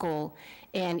each school,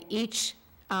 and each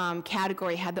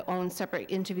category had their own separate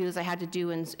interviews I had to do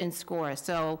in scores.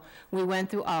 So we went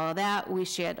through all of that, we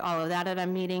shared all of that at our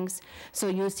meetings, so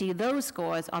you'll see those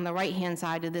scores on the right-hand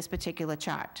side of this particular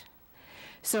chart.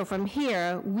 So from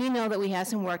here, we know that we have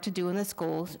some work to do in the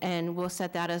schools, and we'll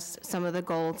set that as some of the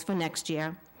goals for next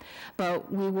year.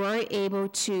 But we were able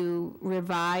to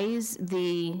revise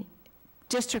the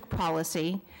district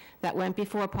policy that went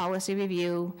before policy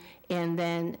review, and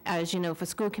then, as you know, for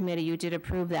school committee, you did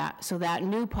approve that. So that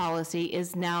new policy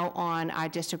is now on our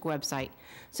district website.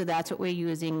 So that's what we're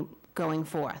using going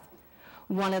forth.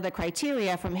 One of the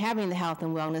criteria from having the Health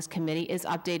and Wellness Committee is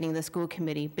updating the school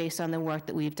committee based on the work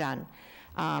that we've done.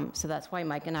 So that's why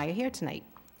Mike and I are here tonight.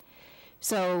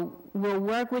 So we'll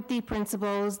work with the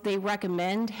principals. They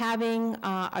recommend having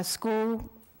a school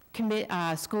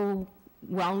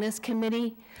wellness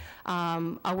committee.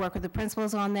 I'll work with the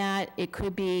principals on that. It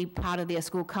could be part of their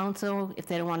school council if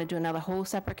they don't want to do another whole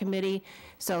separate committee.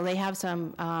 So they have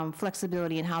some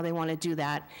flexibility in how they want to do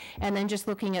that. And then just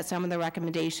looking at some of the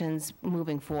recommendations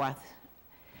moving forth.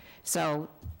 So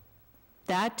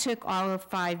that took all of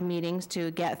 5 meetings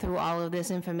to get through all of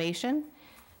this information.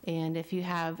 And if you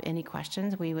have any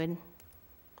questions, we would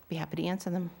be happy to answer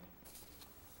them.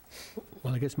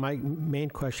 Well, I guess my main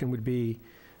question would be,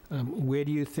 where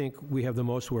do you think we have the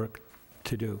most work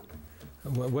to do?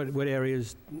 What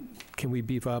areas can we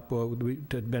beef up or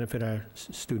to benefit our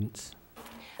students?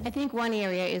 I think one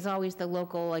area is always the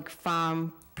local, like,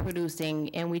 farm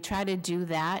producing, and we try to do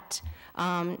that.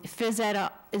 Phys ed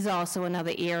is also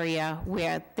another area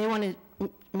where they want to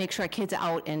make sure kids are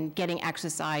out and getting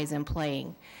exercise and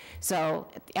playing. So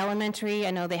elementary,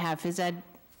 I know they have phys ed.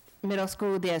 Middle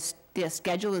school, their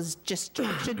schedule is just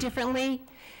structured differently.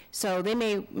 So they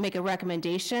may make a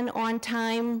recommendation on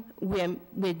time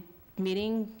with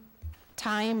meeting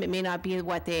time. It may not be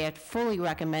what they are fully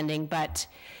recommending, but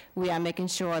we are making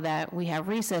sure that we have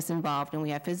recess involved and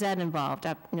we have phys ed involved,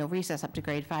 recess up to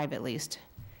grade 5 at least.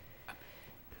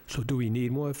 So do we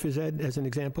need more phys ed as an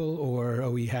example, or are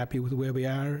we happy with where we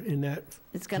are in that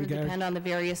It's going to depend on the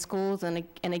various schools, and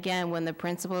again, when the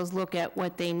principals look at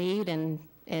what they need and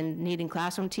needing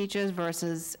classroom teachers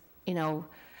versus,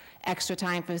 extra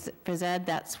time for phys ed,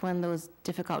 that's when those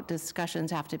difficult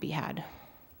discussions have to be had.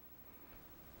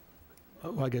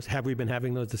 Well, I guess, have we been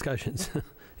having those discussions,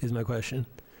 is my question.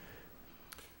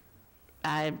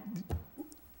 A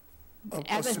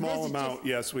small amount,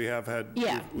 yes, we have had,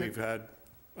 Yeah. we've had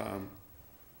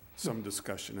some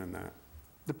discussion in that.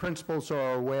 The principals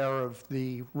are aware of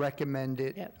the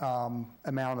recommended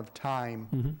amount of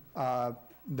time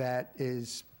that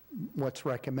is what's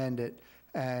recommended.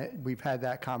 We've had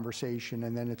that conversation,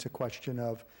 and then it's a question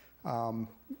of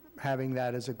having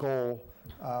that as a goal.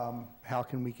 How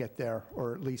can we get there,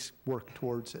 or at least work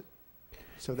towards it?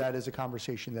 So that is a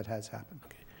conversation that has happened.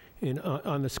 Okay. And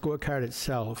on the scorecard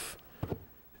itself,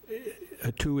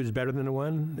 a 2 is better than a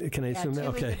 1? Can I assume that? 2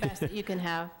 Okay. is the best that you can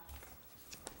have.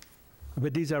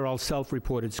 But these are all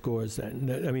self-reported scores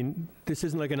then? I mean, this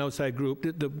isn't like an outside group?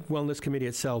 The Wellness Committee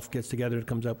itself gets together and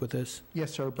comes up with this?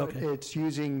 Yes, sir, but Okay. it's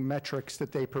using metrics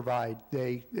that they provide.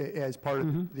 They, as part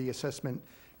of the assessment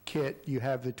kit, you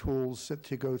have the tools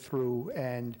to go through,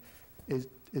 and is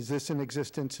this in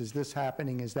existence, is this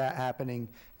happening, is that happening,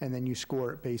 and then you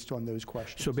score it based on those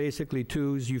questions. So basically,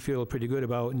 2s you feel pretty good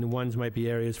about, and the 1s might be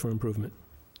areas for improvement?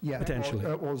 Yeah, potentially.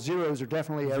 Well, 0s are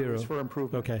definitely areas Zero. for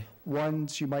improvement. Okay,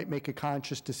 1s, you might make a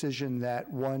conscious decision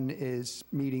that 1 is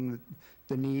meeting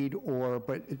the need,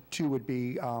 but 2 would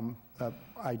be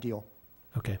ideal.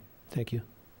 okay, thank you.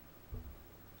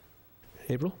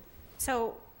 April?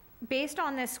 So, based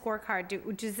on this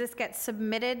scorecard, does this get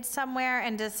submitted somewhere,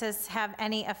 and does this have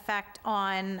any effect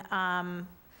on,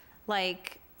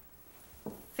 like,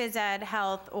 phys ed,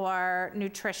 health, or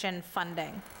nutrition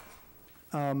funding?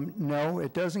 No,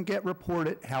 it doesn't get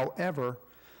reported. However,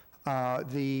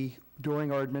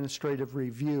 during our administrative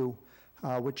review,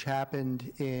 which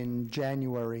happened in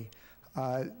January,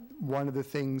 one of the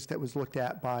things that was looked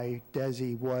at by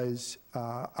DESI was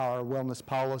our wellness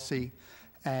policy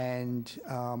and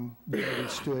where we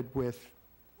stood with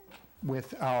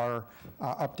our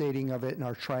updating of it and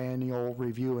our triennial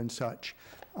review and such.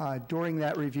 During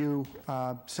that review,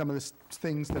 some of the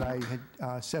things that I had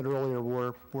said earlier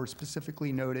were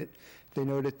specifically noted. They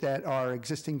noted that our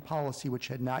existing policy, which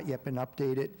had not yet been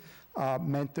updated,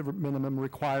 met the minimum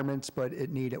requirements, but it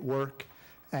needed work,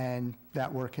 and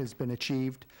that work has been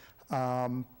achieved.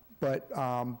 But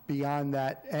beyond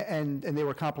that, and they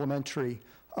were complementary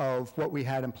of what we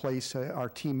had in place, our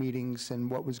team meetings and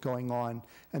what was going on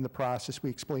and the process. We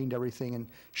explained everything and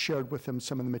shared with them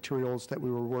some of the materials that we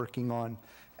were working on.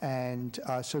 And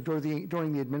so during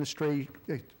the administrative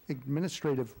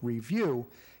review,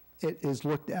 it is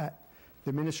looked at.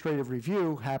 The administrative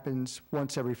review happens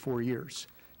once every 4 years.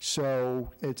 So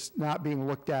it's not being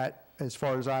looked at, as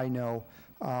far as I know,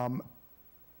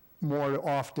 more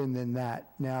often than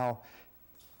that. Now,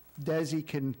 DESI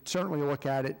can certainly look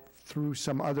at it through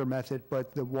some other method,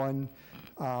 but the one,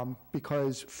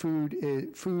 because food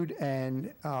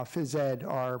and phys ed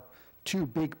are 2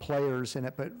 big players in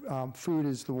it, but food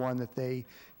is the one that they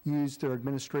use their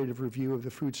administrative review of the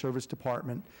food service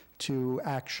department to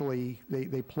actually,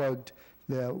 they plugged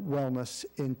the wellness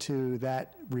into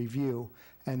that review,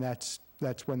 and that's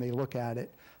when they look at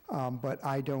it. But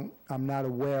I'm not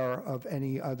aware of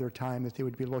any other time that they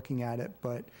would be looking at it,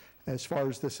 but as far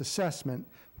as this assessment,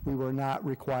 we were not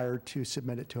required to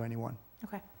submit it to anyone.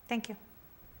 Okay, thank you.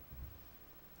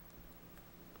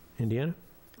 Indiana?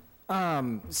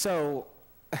 So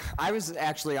I was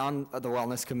actually on the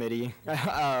Wellness Committee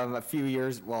a few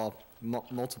years,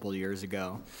 multiple years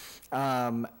ago.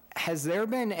 Has there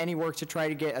been any work to try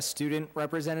to get a student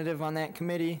representative on that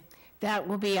committee? That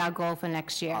will be our goal for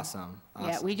next year. Awesome.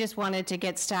 Yeah, we just wanted to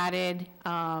get started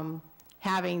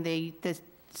having the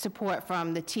support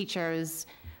from the teachers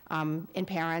and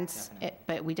parents,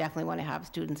 but we definitely want to have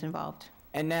students involved.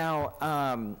 And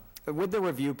now, with the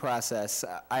review process,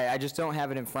 I just don't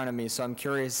have it in front of me, so I'm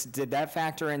curious, did that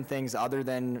factor in things other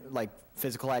than like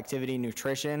physical activity,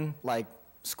 nutrition, like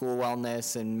school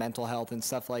wellness and mental health and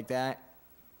stuff like that?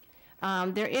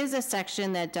 There is a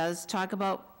section that does talk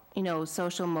about,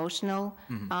 social emotional,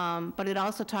 but it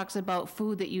also talks about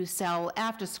food that you sell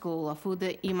after school, or food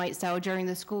that you might sell during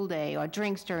the school day, or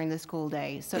drinks during the school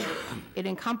day. So it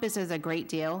encompasses a great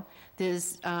deal.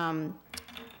 There's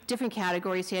different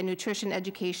categories here. Nutrition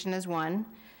education is one.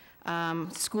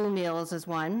 School meals is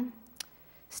one.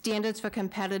 Standards for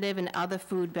competitive and other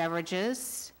food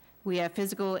beverages. We have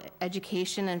physical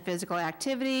education and physical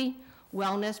activity,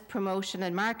 wellness, promotion,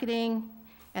 and marketing,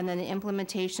 and then the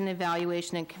implementation,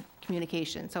 evaluation, and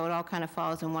communication. So it all kind of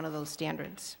falls in one of those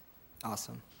standards.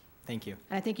 Awesome. Thank you.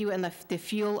 And I think you in the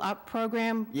Fuel Up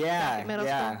program? Back at middle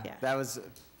school?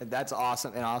 That's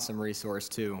awesome, an awesome resource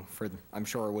too, I'm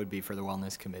sure it would be for the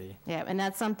Wellness Committee. Yeah, and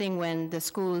that's something when the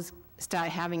schools start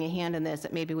having a hand in this,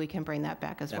 that maybe we can bring that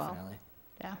back as well. Definitely.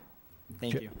 Yeah.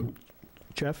 Thank you.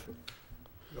 Jeff?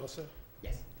 You all set?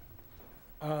 Yes.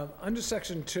 Under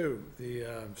Section 2, the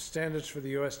standards for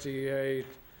the USDA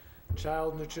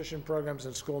child nutrition programs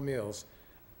and school meals,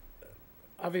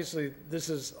 obviously, this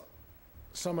is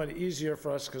somewhat easier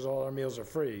for us because all our meals are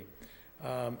free,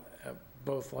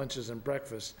 both lunches and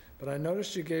breakfast. But I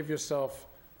noticed you gave yourself,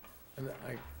 and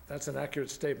that's an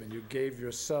accurate statement, you gave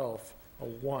yourself a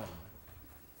 1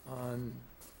 on,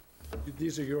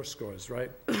 these are your scores,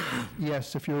 right?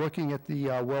 Yes, if you're looking at the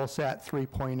WellSat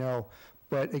 3.0,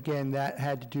 but again, that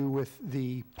had to do with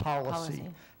the policy.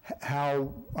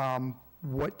 How,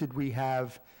 what did we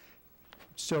have?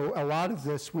 So a lot of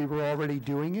this, we were already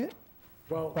doing it,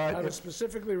 Well, But I was if-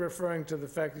 specifically referring to the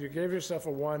fact that you gave yourself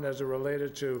a 1 as it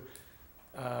related to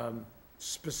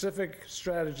specific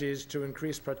strategies to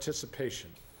increase participation.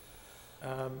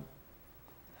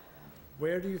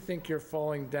 Where do you think you're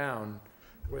falling down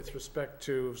with respect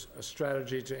to a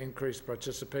strategy to increase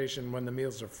participation when the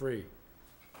meals are free?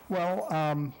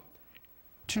 Well,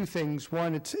 two things.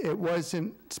 One, it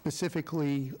wasn't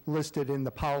specifically listed in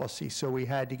the policy, so we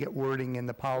had to get wording in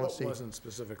the policy. What wasn't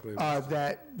specifically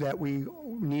listed? That we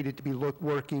needed to be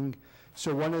working.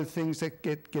 So one of the things that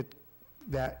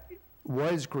that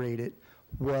was graded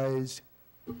was,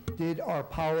 did our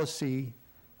policy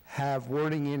have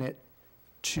wording in it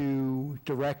to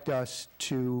direct us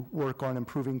to work on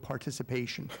improving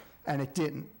participation? And it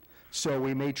didn't. So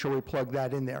we made sure we plugged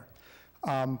that in there.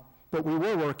 But we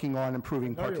were working on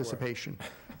improving No, you were. participation.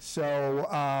 So,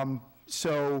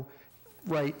 so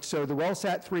the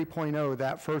WellSat 3.0,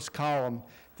 that first column,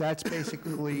 that's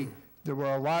basically, there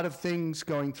were a lot of things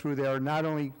going through there, not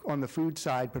only on the food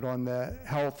side, but on the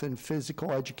health and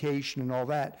physical education and all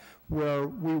that, where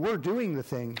we were doing the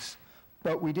things,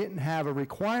 but we didn't have a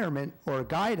requirement or a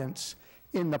guidance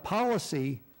in the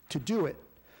policy to do it.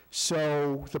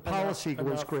 So the policy was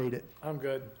Enough. graded. I'm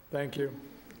good, thank you.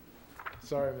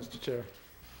 Sorry, Mr. Chair.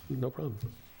 No problem.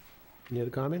 Any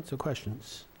other comments or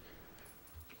questions?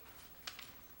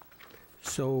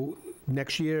 So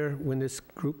next year, when this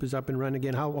group is up and running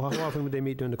again, how often would they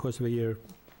meet during the course of a year?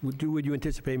 Would you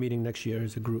anticipate meeting next year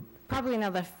as a group? Probably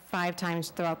another 5 times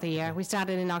throughout the year. We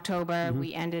started in October,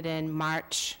 we ended in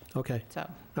March, Okay, so.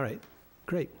 all right,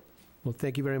 great. Well,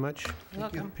 thank you very much. You're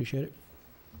welcome. Appreciate it.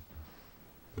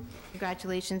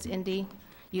 Congratulations, Indy.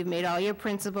 You've made all your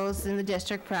principals in the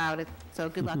district proud, so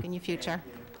good luck in your future.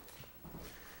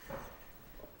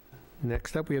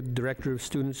 Next up, we have the Director of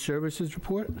Student Services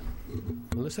report.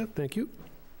 Melissa, thank you.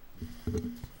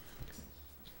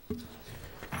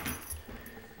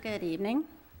 Good evening.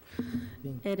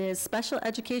 It is Special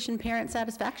Education Parent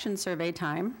Satisfaction Survey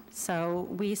time. So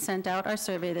we sent out our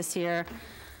survey this year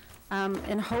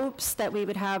in hopes that we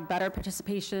would have better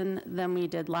participation than we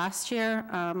did last year.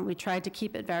 We tried to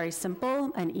keep it very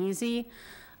simple and easy.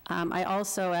 I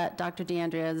also, at Dr.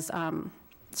 DeAndrea's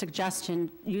suggestion,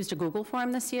 used a Google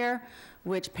form this year,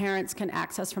 which parents can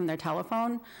access from their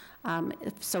telephone.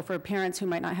 So for parents who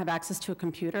might not have access to a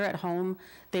computer at home,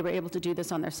 they were able to do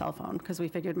this on their cell phone, because we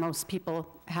figured most people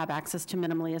have access to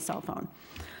minimally a cell phone.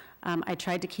 I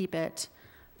tried to keep it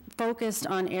focused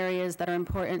on areas that are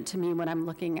important to me when I'm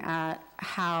looking at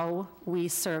how we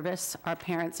service our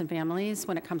parents and families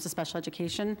when it comes to special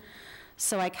education.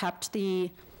 So I kept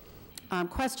the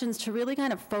questions to really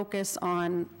kind of focus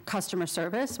on customer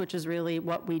service, which is really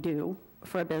what we do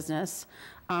for a business,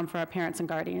 for our parents and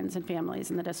guardians and families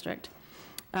in the district.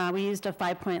 We used a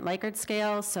 5-point Likert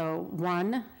scale, so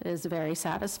 1 is very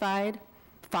satisfied,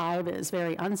 5 is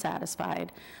very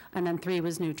unsatisfied, and then 3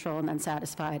 was neutral, and then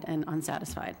satisfied and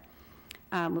unsatisfied.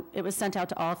 It was sent out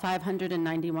to all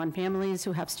 591 families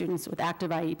who have students with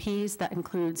active IEPs. That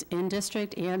includes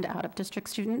in-district and out-of-district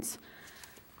students.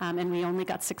 And we only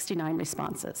got 69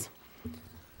 responses,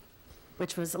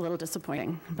 which was a little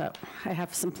disappointing, but I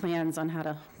have some plans on how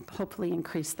to hopefully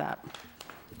increase that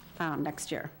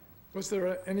next year. Was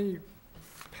there any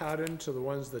pattern to the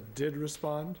ones that did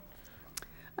respond?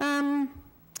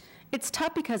 It's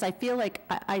tough because I feel like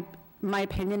my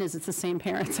opinion is it's the same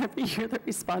parents every year that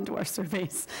respond to our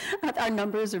surveys. Our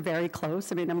numbers are very close.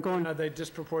 I mean, I'm going. Are they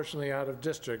disproportionately out of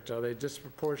district? Are they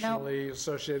disproportionately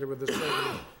associated with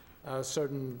a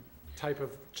certain type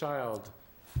of child?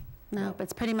 No, but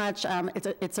it's pretty much,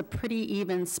 it's a pretty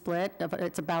even split.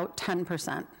 It's about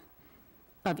 10%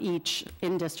 of each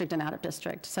in-district and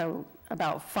out-of-district. So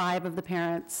about 5 to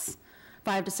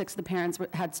 6 of the parents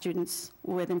had students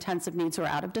with intensive needs who are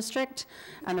out-of-district,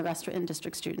 and the rest are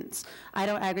in-district students. I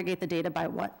don't aggregate the data by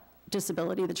what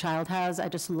disability the child has. I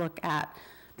just look at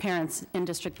parents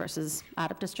in-district versus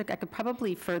out-of-district. I could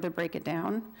probably further break it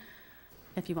down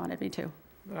if you wanted me to.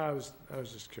 I was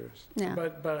just curious. Yeah.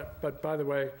 But by the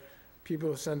way, people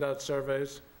who send out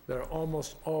surveys, they're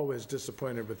almost always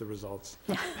disappointed with the results.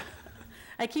 Yeah.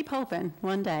 I keep hoping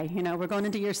one day, we're going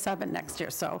into year 7 next year,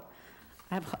 so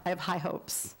I have high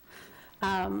hopes.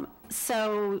 Our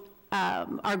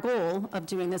goal of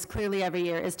doing this clearly every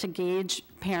year is to gauge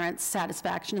parents'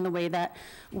 satisfaction in the way that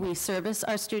we service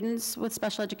our students with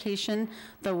special education,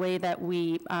 the way that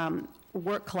we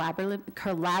work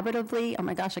collaboratively, oh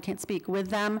my gosh, I can't speak, with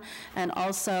them, and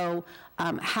also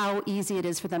how easy it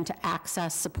is for them to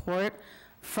access support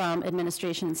from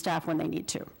administration and staff when they need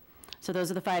to. So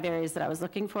those are the 5 areas that I was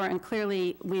looking for, and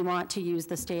clearly we want to use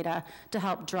this data to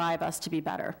help drive us to be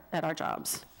better at our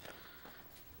jobs.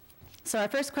 So our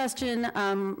first question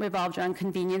revolved around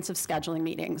convenience of scheduling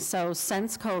meetings. So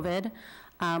since COVID,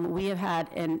 we have had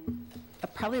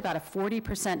probably about a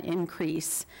 40%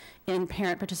 increase in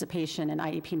parent participation in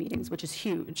IEP meetings, which is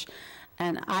huge.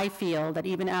 And I feel that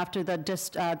even after the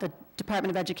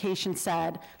Department of Education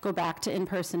said, go back to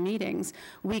in-person meetings,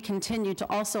 we continue to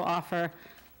also offer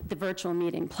the virtual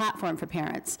meeting platform for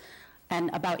parents.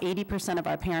 And about 80% of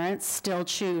our parents still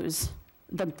choose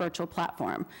the virtual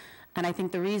platform. And I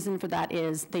think the reason for that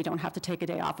is they don't have to take a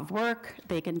day off of work.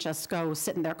 They can just go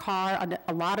sit in their car.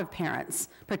 A lot of parents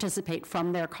participate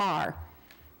from their car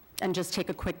and just take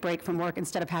a quick break from work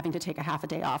instead of having to take a half a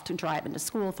day off to drive into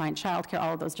school, find childcare,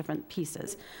 all of those different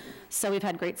pieces. So we've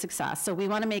had great success. So we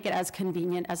want to make it as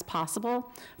convenient as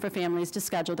possible for families to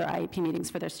schedule their IEP meetings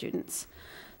for their students.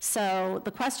 So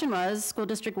the question was, school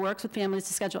district works with families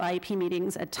to schedule IEP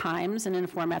meetings at times and in a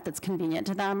format that's convenient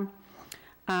to them.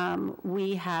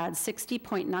 We had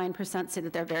 60.9% say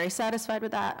that they're very satisfied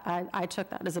with that. I took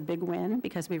that as a big win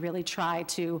because we really try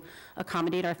to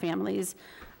accommodate our families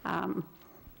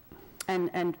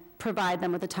and provide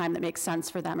them with a time that makes sense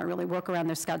for them and really work around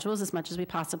their schedules as much as we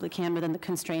possibly can within the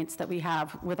constraints that we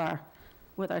have with our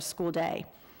school day.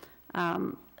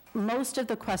 Most of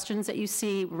the questions that you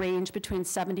see range between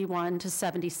 71 to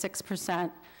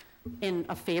 76% in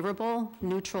a favorable,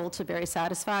 neutral to very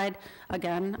satisfied.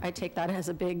 Again, I take that as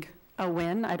a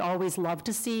win. I'd always love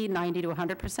to see 90 to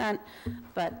 100%,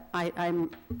 but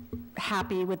I'm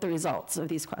happy with the results of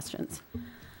these questions.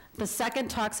 The second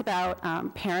talks about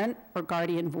parent or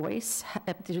guardian voice.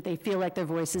 Do they feel like their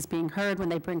voice is being heard when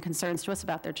they bring concerns to us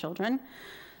about their children?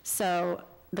 So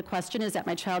the question is, at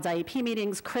my child's IEP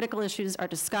meetings, critical issues are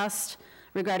discussed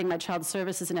regarding my child's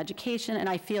services and education, and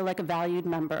I feel like a valued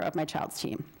member of my child's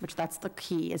team, which that's the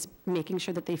key, is making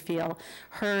sure that they feel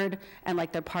heard and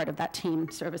like they're part of that team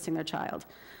servicing their child.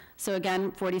 So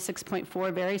again,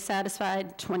 46.4 very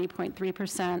satisfied,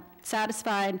 20.3%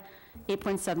 satisfied,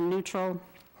 8.7 neutral.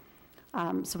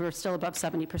 So we're still above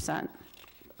 70%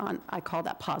 on, I call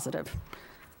that positive,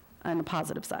 on the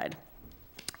positive side.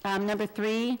 Number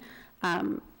 3,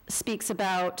 speaks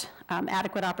about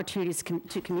adequate opportunities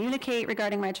to communicate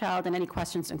regarding my child and any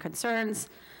questions and concerns.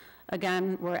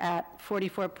 Again, we're at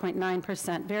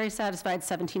 44.9% very satisfied,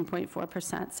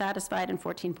 17.4% satisfied, and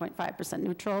 14.5%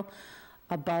 neutral,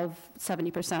 above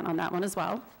 70% on that one as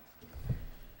well.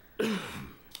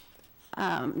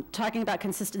 Talking about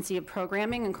consistency of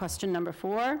programming in question number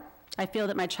 4, I feel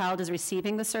that my child is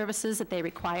receiving the services that they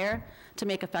require to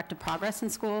make effective progress in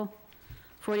school.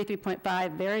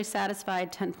 43.5 very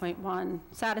satisfied, 10.1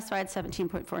 satisfied,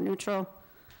 17.4 neutral.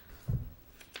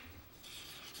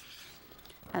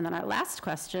 And then our last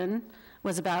question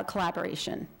was about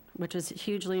collaboration, which is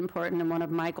hugely important and one of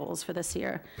my goals for this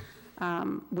year.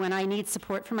 When I need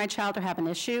support for my child or have an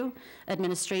issue,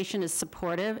 administration is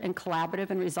supportive and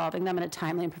collaborative in resolving them in a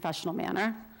timely and professional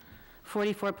manner.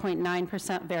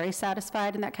 44.9% very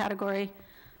satisfied in that category,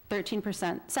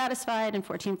 13% satisfied, and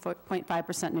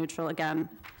 14.5% neutral, again,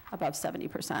 above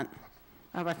 70%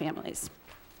 of our families.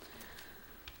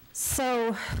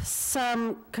 So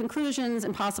some conclusions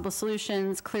and possible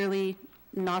solutions, clearly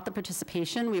not the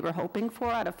participation we were hoping for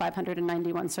out of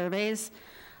 591 surveys.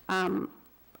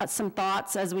 Some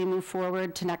thoughts as we move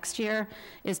forward to next year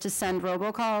is to send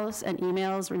robocalls and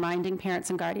emails reminding parents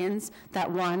and guardians that,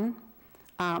 1,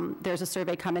 there's a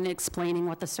survey coming explaining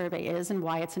what the survey is and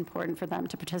why it's important for them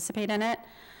to participate in it.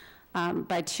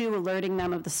 By 2, alerting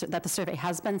them of that the survey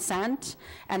has been sent,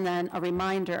 and then a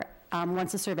reminder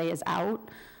once the survey is out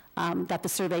that the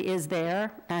survey is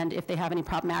there, and if they have any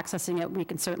problem accessing it, we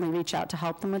can certainly reach out to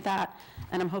help them with that,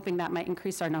 and I'm hoping that might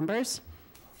increase our numbers.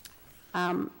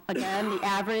 Again, the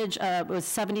average was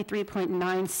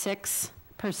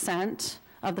 73.96%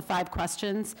 of the 5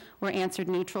 questions were answered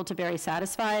neutral to very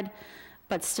satisfied,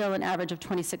 but still an average of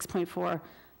 26.4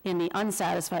 in the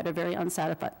unsatisfied or very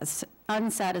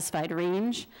unsatisfied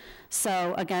range.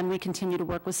 So again, we continue to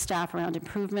work with staff around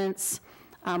improvements,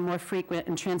 more frequent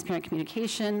and transparent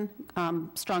communication,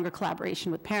 stronger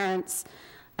collaboration with parents,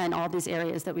 and all these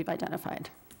areas that we've identified.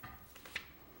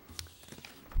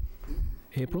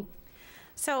 April?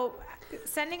 So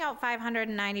sending out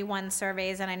 591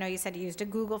 surveys, and I know you said you used a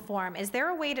Google form, is there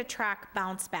a way to track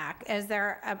bounce back? Is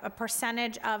there a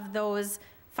percentage of those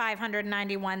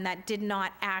 591 that did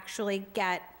not actually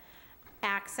get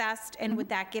accessed, and would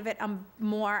that give it a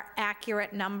more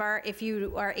accurate number if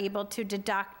you are able to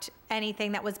deduct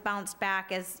anything that was bounced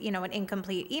back as, you know, an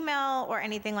incomplete email or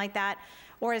anything like that?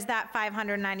 Or is that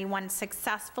 591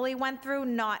 successfully went through,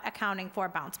 not accounting for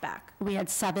bounce back? We had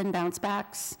 7 bounce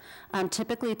backs.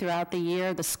 Typically throughout the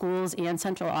year, the schools and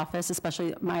central office,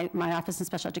 especially my office in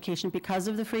special education, because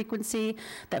of the frequency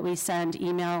that we send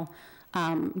email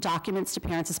documents to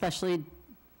parents, especially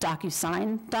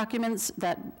DocuSign documents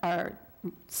that are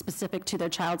specific to their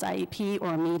child's IEP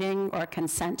or a meeting or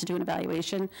consent to do an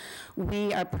evaluation,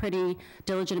 we are pretty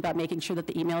diligent about making sure that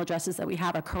the email addresses that we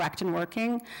have are correct and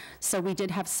working. So we did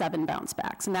have 7 bounce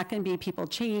backs, and that can be people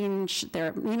change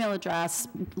their email address,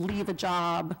 leave a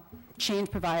job, change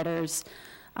providers,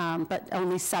 but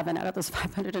only 7 out of those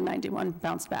 591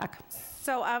 bounced back.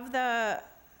 So of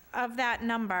that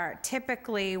number,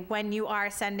 typically when you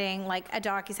are sending like a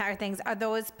DocuSign or things, are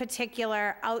those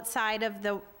particular outside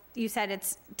of you said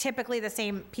it's typically the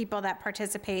same people that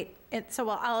participate. So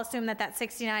I'll assume that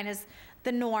 69 is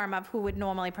the norm of who would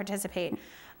normally participate.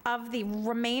 Of the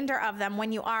remainder of them,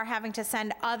 when you are having to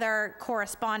send other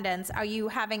correspondence, are you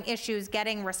having issues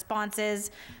getting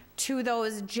responses to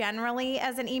those generally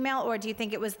as an email? Or do you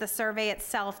think it was the survey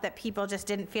itself that people just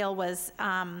didn't feel was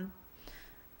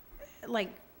like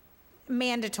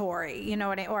mandatory, you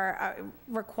know, or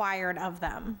required of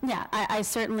them? Yeah, I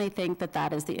certainly think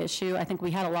that is the issue. I think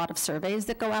we had a lot of surveys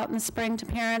that go out in the spring to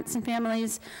parents and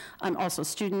families, also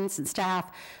students and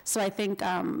staff. So I think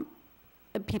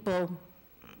people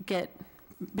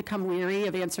become weary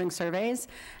of answering surveys.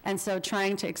 And so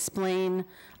trying to explain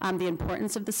the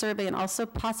importance of the survey and also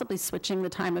possibly switching the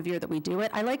time of year that we do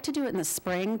it. I like to do it in the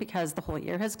spring because the whole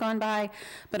year has gone by,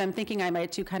 but I'm thinking I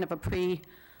might do kind of a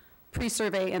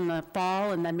pre-survey in the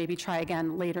fall and then maybe try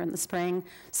again later in the spring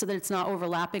so that it's not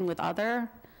overlapping with other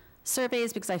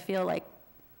surveys, because I feel like,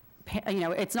 you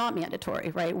know, it's not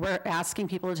mandatory, right? We're asking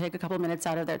people to take a couple minutes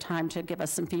out of their time to give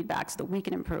us some feedback so that we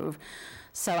can improve.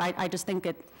 So I just think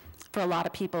that for a lot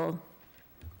of people,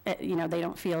 you know, they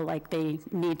don't feel like they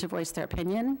need to voice their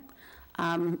opinion.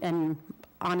 And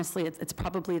honestly, it's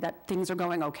probably that things are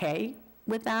going okay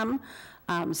with them.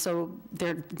 So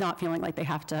they're not feeling like they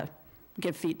have to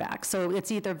give feedback. So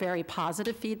it's either very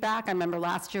positive feedback. I remember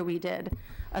last year we did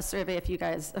a survey, if you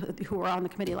guys who were on the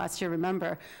committee last year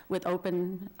remember, with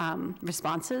open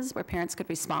responses where parents could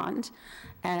respond.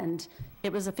 And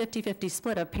it was a 50-50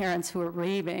 split of parents who were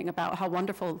raving about how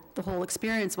wonderful the whole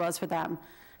experience was for them.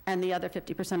 And the other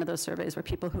 50% of those surveys were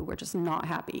people who were just not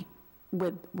happy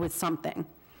with something.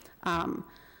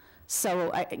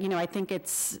 So I think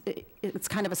it's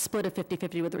kind of a split of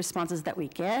 50-50 with the responses that we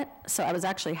get. So I was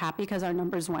actually happy because our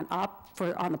numbers went up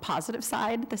on the positive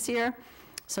side this year.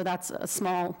 So that's a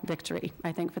small victory,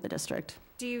 I think, for the district.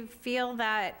 Do you feel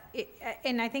that,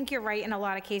 and I think you're right in a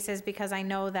lot of cases, because I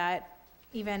know that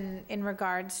even in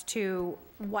regards to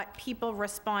what people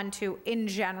respond to in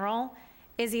general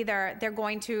is either they're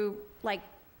going to like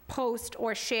post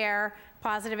or share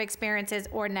positive experiences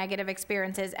or negative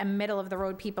experiences, and middle of the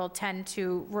road people tend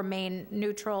to remain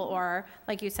neutral or,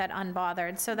 like you said,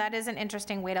 unbothered. So that is an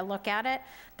interesting way to look at it,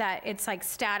 that it's like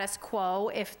status quo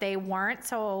if they weren't.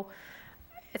 So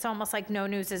it's almost like no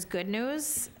news is good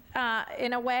news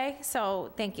in a way.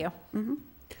 So thank you. Mm-hmm.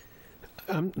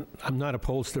 I'm not a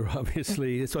pollster,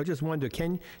 obviously, so I just wonder,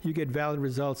 can you get valid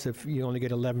results if you only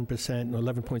get 11% or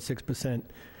 11.6%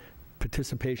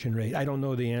 participation rate? I don't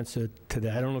know the answer to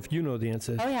that. I don't know if you know the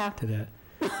answer to that.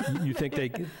 You think they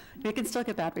can? You can still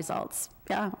get bad results.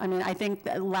 Yeah, I mean, I think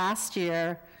that last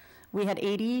year we had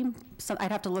 80, so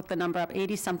I'd have to look the number up,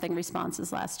 80-something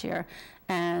responses last year.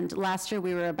 And last year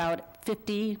we were about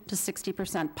 50 to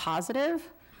 60% positive,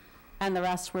 and the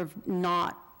rest were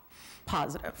not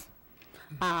positive.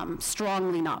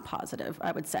 Strongly not positive,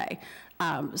 I would say.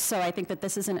 So I think that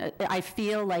this isn't, I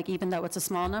feel like even though it's a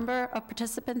small number of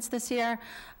participants this year,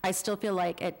 I still feel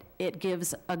like it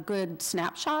gives a good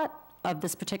snapshot of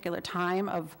this particular time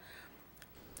of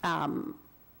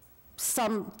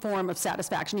some form of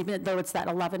satisfaction, even though it's that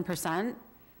 11%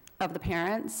 of the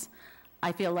parents.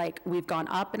 I feel like we've gone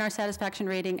up in our satisfaction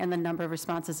rating, and the number of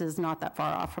responses is not that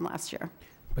far off from last year.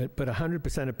 But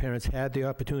 100% of parents had the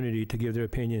opportunity to give their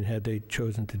opinion had they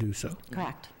chosen to do so.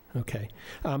 Correct. Okay.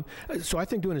 So I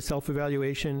think doing a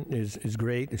self-evaluation is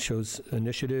great. It shows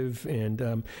initiative.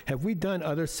 And have we done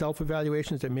other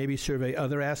self-evaluations that maybe survey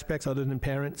other aspects other than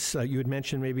parents? You had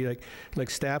mentioned maybe like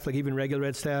staff, like even regular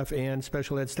ed staff and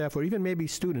special ed staff, or even maybe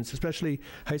students, especially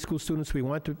high school students. We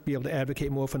want to be able to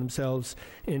advocate more for themselves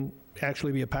and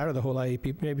actually be a part of the whole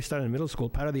IEP, maybe start in middle school,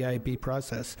 part of the IEP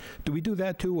process. Do we do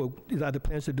that too, or are there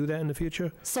plans to do that in the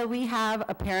future? So we have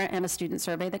a parent and a student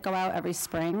survey that go out every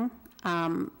spring.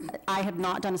 I have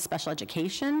not done a special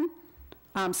education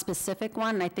specific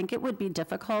one, and I think it would be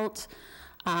difficult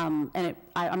I'm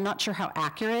not sure how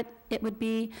accurate it would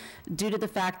be due to the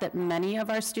fact that many of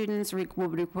our students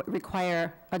would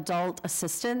require adult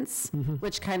assistance,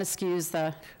 which kind of skews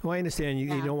the. Well, I understand you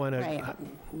Yeah, don't want right.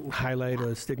 to highlight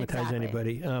or stigmatize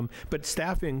Exactly. anybody. But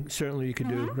staffing, certainly you could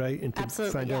do, right? And to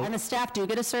Absolutely, find yeah, out- and the staff do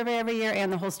get a survey every year,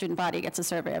 and the whole student body gets a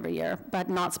survey every year, but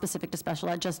not specific to special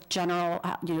ed, just general,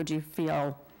 do you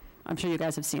feel, I'm sure you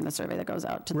guys have seen the survey that goes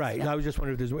out to. Right, yeah. I was just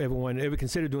wondering if there's ever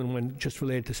considered doing one just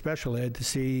related to special ed to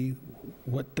see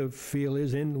what the feel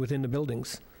is within the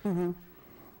buildings.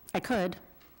 I could,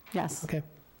 yes. Okay.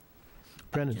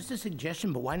 Brennan? Just a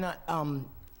suggestion, but why not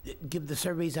give the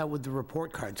surveys out with the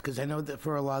report cards? Because I know that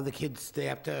for a lot of the kids, they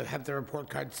have to have their report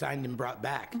card signed and brought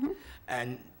back.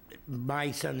 And my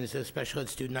son is a special ed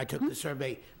student. I took the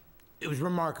survey. It was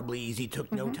remarkably easy,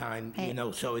 took no time, you Right.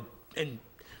 know, so it, and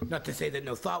not to say that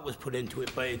no thought was put into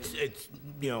it, but it's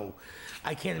you know,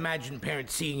 I can't imagine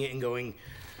parents seeing it and going,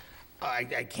 I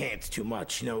can't, it's too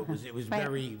much. You know, it was Right.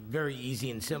 very, very easy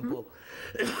and simple.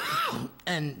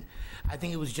 And I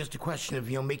think it was just a question of,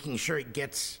 you know, making sure it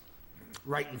gets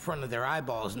right in front of their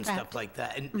eyeballs and stuff Correct. like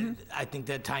that. And I think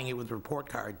that tying it with report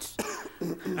cards,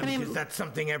 I mean- because that's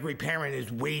something every parent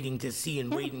is waiting to see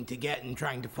and waiting to get and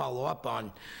trying to follow up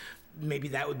on. Maybe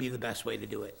that would be the best way to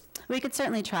do it. We could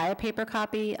certainly try a paper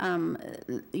copy, Even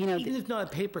if not a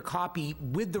paper copy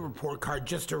with the report card,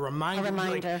 just a reminder. A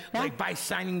reminder, Like, yeah. like by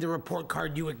signing the report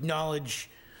card, you acknowledge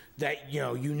that,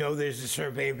 you know there's a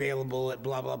survey available at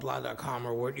blah, blah, blah.com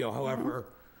or what, you know, however,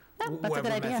 Yeah, that's a good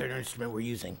whatever idea. method or instrument we're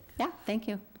using. yeah, thank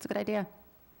you, it's a good idea.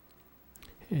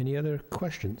 Any other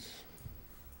questions?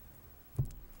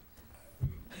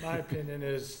 My opinion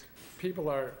is, people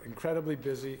are incredibly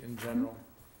busy in general.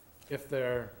 If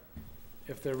they're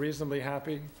reasonably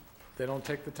happy, they don't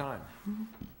take the time.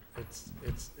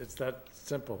 It's that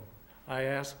simple. I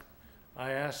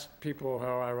ask people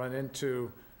how I run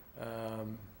into,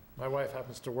 my wife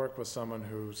happens to work with someone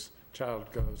whose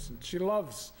child goes, and she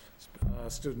loves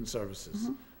student services.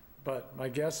 But my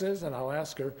guess is, and I'll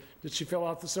ask her, did she fill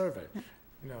out the survey?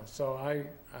 You know, so I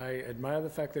admire the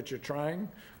fact that you're trying,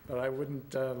 but I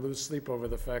wouldn't lose sleep over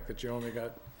the fact that you only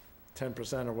got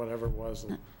 10% or whatever it was,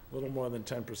 a little more than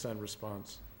 10%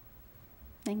 response.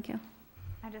 Thank you.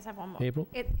 I just have one more. April?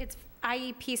 It's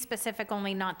IEP specific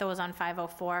only, not those on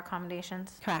 504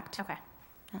 accommodations? Correct. Okay.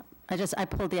 Yeah. I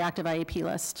pulled the active IEP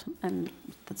list, and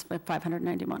that's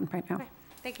 591 right now. Okay,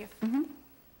 thank you.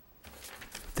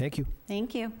 Thank you.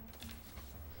 Thank you.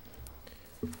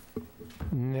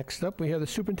 Next up, we have the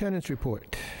superintendent's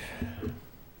report.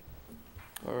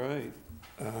 All right.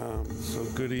 So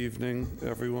good evening,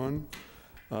 everyone.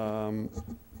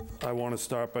 I want to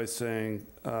start by saying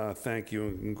thank you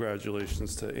and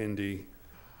congratulations to Indy.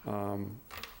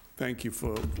 Thank you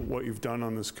for what you've done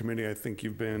on this committee. I think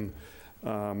you've been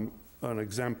an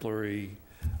exemplary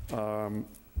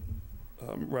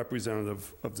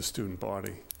representative of the student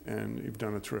body, and you've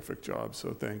done a terrific job,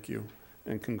 so thank you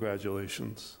and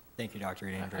congratulations. Thank you, Dr.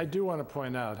 Andrew. I do want to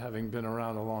point out, having been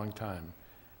around a long time,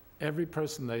 every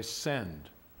person they send,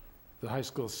 the high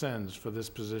school sends for this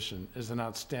position, is an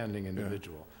outstanding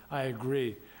individual. I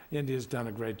agree, India's done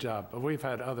a great job, but we've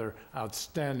had other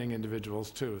outstanding individuals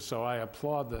too. So I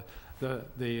applaud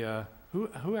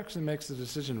who actually makes the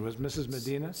decision? Was Mrs.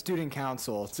 Medina? Student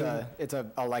council, it's a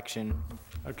election.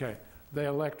 Okay, they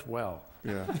elect well.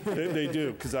 Yeah, they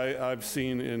do, because I've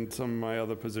seen in some of my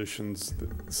other positions,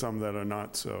 some that are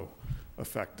not so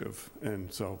effective,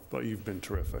 and so, but you've been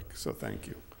terrific, so thank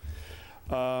you.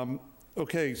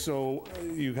 Okay, so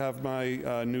you have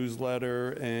my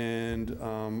newsletter, and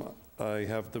I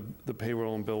have the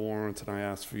payroll and bill warrants, and I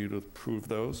ask for you to approve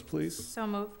those, please. So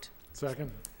moved.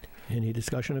 Second? Any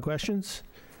discussion or questions?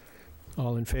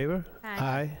 All in favor?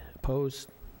 Aye. Opposed?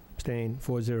 Abstained?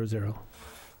 400.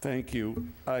 Thank you.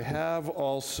 I have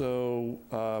also,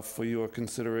 for your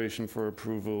consideration for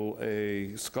approval,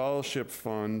 a scholarship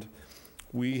fund.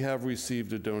 We have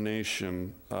received a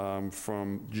donation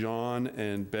from John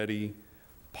and Betty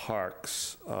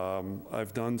Parks.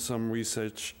 I've done some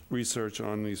research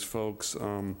on these folks.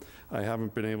 I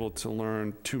haven't been able to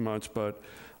learn too much, but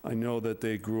I know that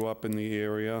they grew up in the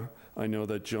area. I know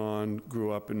that John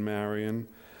grew up in Marion.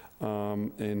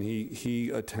 And he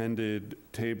attended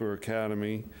Tabor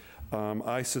Academy.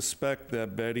 I suspect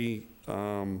that Betty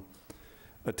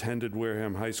attended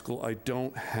Wareham High School. I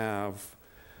don't have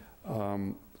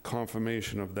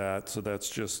confirmation of that, so that's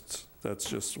just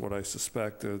what I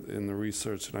suspect in the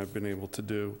research that I've been able to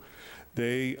do.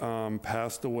 They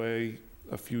passed away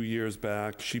a few years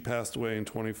back. She passed away in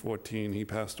 2014. He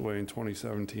passed away in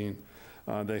 2017.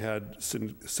 They had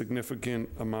significant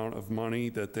amount of money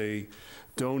that they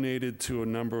donated to a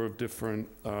number of different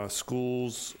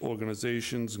schools,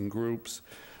 organizations, and groups.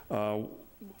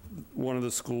 One of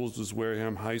the schools was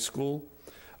Wareham High School,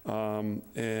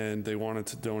 and they wanted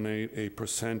to donate a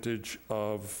percentage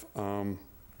of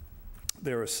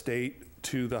their estate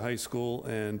to the high school,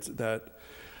 and that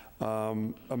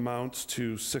amounts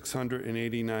to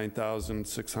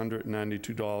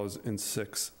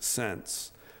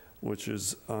 $689,692.06, which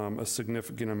is a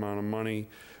significant amount of money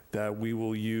that we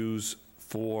will use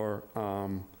for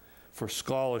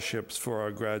scholarships for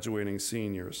our graduating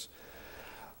seniors.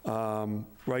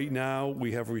 Right now,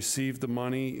 we have received the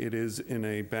money. It is in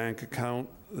a bank account.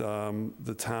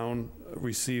 The town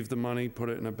received the money, put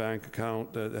it in a bank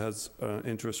account that has an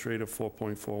interest rate of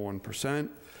 4.41%.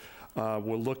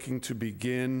 We're looking to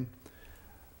begin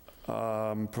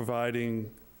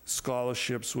providing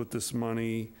scholarships with this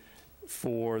money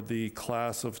for the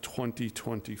class of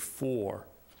 2024.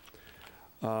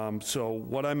 So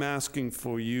what I'm asking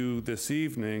for you this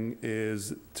evening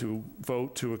is to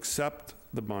vote to accept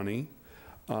the money.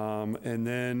 And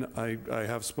then I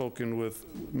have spoken with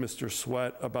Mr.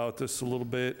 Sweat about this a little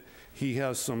bit. He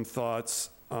has some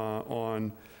thoughts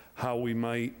on how we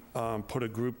might put a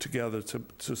group together to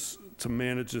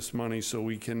manage this money so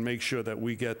we can make sure that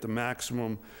we get the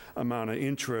maximum amount of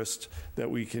interest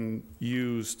that we can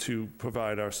use to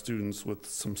provide our students with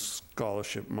some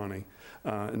scholarship money.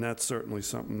 And that's certainly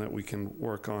something that we can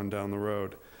work on down the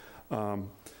road.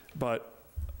 But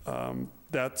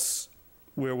that's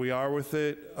where we are with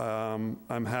it.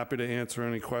 I'm happy to answer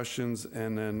any questions,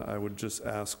 and then I would just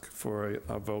ask for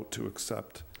a vote to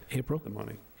accept April? the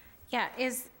money. Yeah,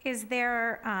 is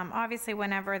there, obviously,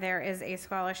 whenever there is a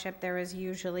scholarship, there is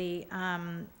usually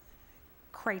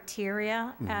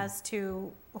criteria as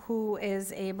to who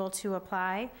is able to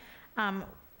apply.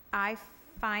 I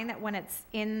find that when it's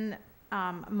in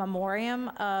memoriam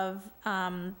of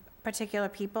particular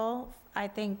people, I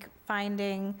think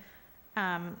finding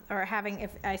or having,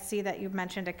 if I see that you've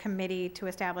mentioned a committee to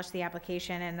establish the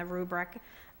application and the rubric,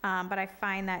 but I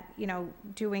find that, you know,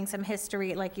 doing some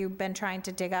history, like you've been trying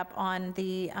to dig up on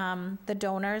the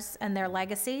donors and their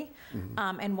legacy,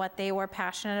 and what they were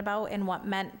passionate about and what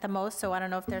meant the most. So I don't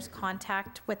know if there's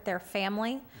contact with their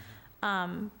family,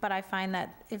 but I find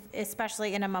that,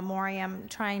 especially in a memoriam,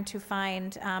 trying to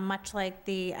find, much like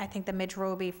I think the Midge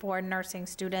Roby for nursing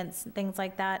students, things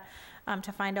like that,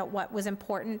 to find out what was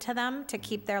important to them to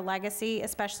keep their legacy,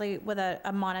 especially with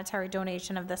a monetary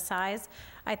donation of this size,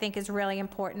 I think is really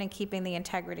important in keeping the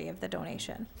integrity of the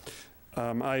donation.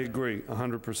 I agree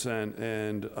 100%.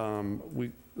 And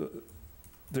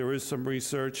there is some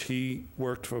research. He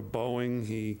worked for Boeing.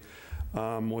 He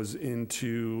was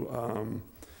into,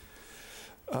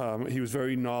 he was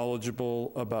very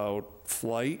knowledgeable about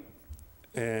flight,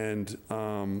 and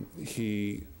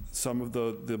some of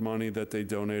the money that they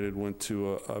donated went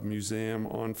to a museum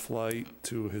on flight,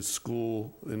 to his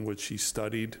school in which he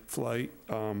studied flight.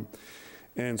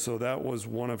 And so that was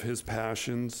one of his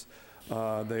passions.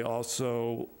 They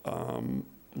also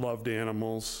loved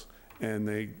animals, and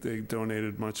they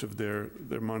donated much of their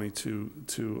money to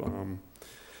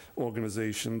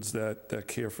organizations that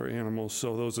care for animals.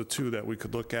 So those are two that we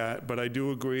could look at. But I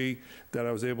do agree that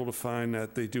I was able to find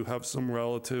that they do have some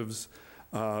relatives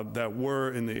that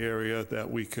were in the area that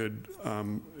we could,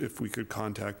 if we could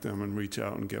contact them and reach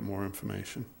out and get more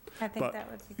information. I think that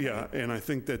would be great. Yeah, and I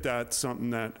think that that's something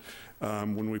that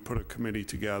when we put a committee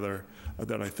together,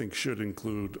 that I think should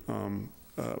include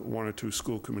one or two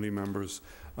school committee members,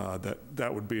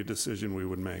 that would be a decision we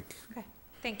would make. Okay,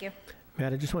 thank you.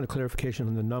 Matt, I just want a clarification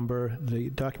on the number. The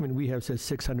document we have says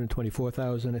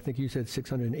 624,000. I think you said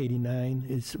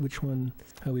 689. Which one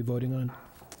are we voting on?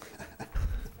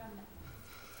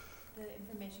 The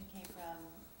information came from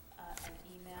an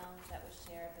email that was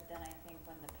shared, but then I think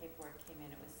when the paperwork came in,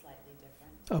 it was slightly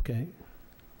different. Okay.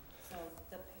 So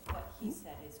what he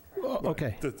said is correct.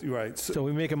 Okay. Right. So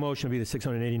we make a motion to be the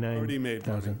 689,000. Already made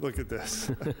money. Look at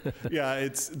this. Yeah,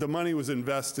 the money was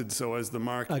invested, so as the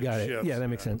market I got it. shifts. Yeah, that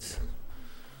makes sense.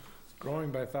 It's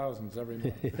growing by thousands every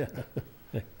month. Yeah.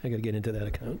 I got to get into that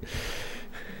account.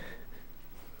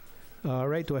 All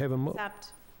right, do I have a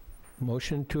Accept.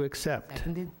 motion to accept?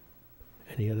 Seconded?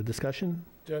 Any other discussion?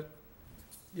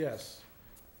 Yes.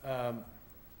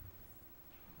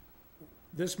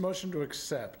 This motion to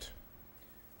accept,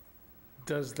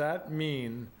 does that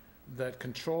mean that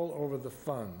control over the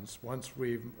funds, once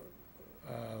we've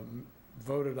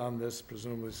voted on this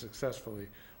presumably successfully,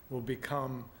 will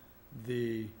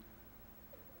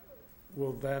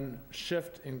then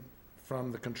shift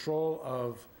from the control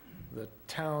of the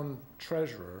town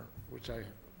treasurer, which I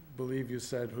believe you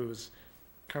said who is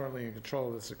currently in control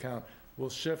of this account, will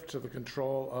shift to the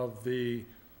control of the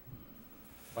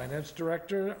finance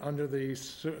director under the,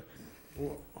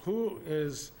 who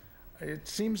is, it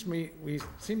seems to me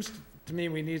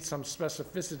we need some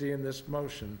specificity in this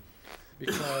motion,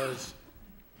 because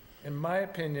in my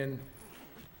opinion,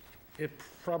 it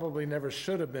probably never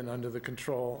should have been under the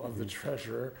control of the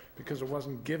treasurer because it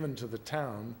wasn't given to the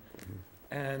town.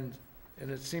 And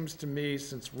it seems to me,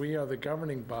 since we are the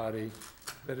governing body,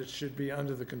 that it should be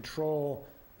under the control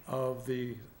of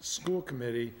the school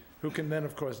committee, who can then,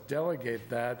 of course, delegate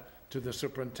that to the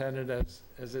superintendent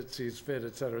as it sees fit,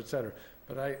 et cetera, et cetera.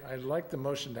 But I'd like the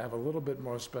motion to have a little bit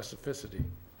more specificity.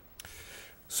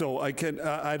 So I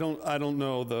don't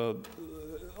know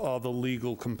all the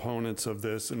legal components of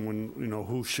this and when,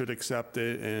 who should accept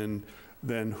it and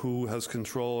then who has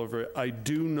control over it. I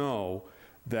do know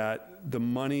that the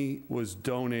money was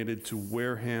donated to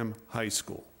Wareham High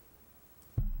School.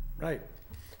 Right.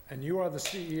 And you are the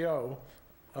CEO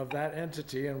of that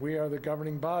entity, and we are the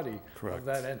governing body of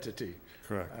that entity.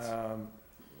 Correct.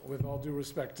 With all due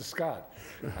respect to Scott.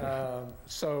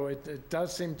 So it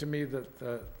does seem to me that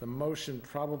the motion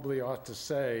probably ought to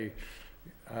say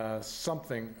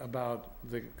something about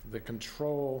the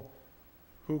control,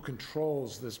 who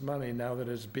controls this money now that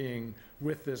it's being,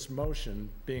 with this motion,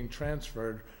 being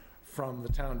transferred from the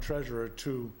town treasurer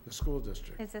to the school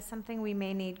district. Is this something we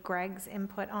may need Greg's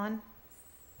input on?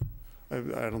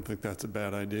 I don't think that's a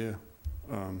bad idea.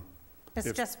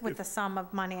 It's just with the sum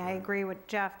of money. I agree with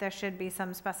Jeff. There should be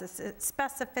some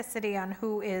specificity on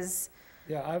who is.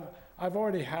 Yeah, I've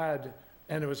already had,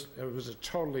 and it was a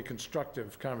totally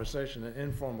constructive conversation, an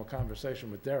informal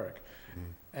conversation with Derek.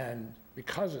 And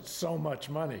because it's so much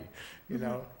money,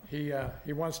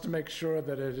 he wants to make sure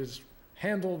that it is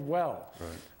handled well.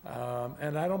 Right.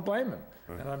 And I don't blame him.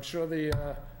 Right. And I'm sure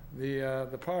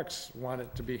the parks want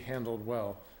it to be handled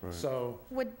well. Right. So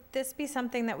Would this be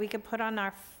something that we could put on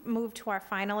our, move to our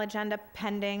final agenda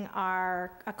pending a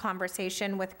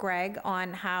conversation with Greg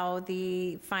on how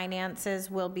the finances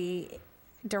will be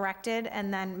directed,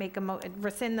 and then make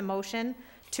rescind the motion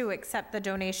to accept the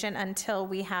donation until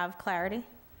we have clarity?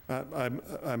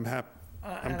 I'm happy.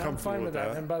 I'm and comfortable fine with that.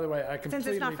 that. And by the way, I completely... Since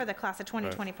it's not for the class of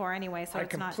 2024 anyway, so I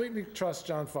it's not. completely trust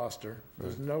John Foster.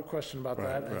 There's no question about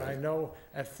that. And I know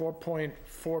at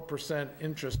 4.4%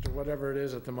 interest or whatever it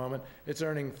is at the moment, it's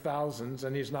earning thousands,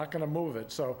 and he's not going to move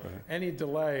it. So any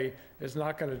delay is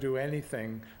not going to do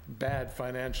anything bad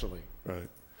financially. Right.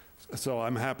 So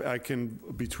I'm happy,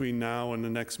 between now and the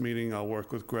next meeting, I'll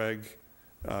work with Greg,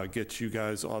 get you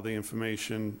guys all the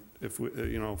information,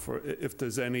 if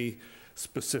there's any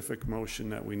specific motion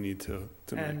that we need to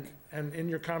make. And in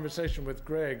your conversation with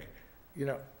Greg,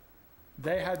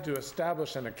 they had to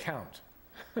establish an account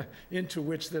into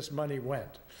which this money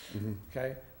went,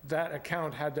 okay? That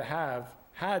account had to have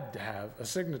a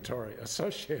signatory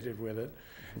associated with it,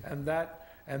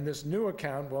 and this new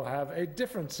account will have a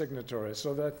different signatory,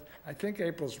 so that, I think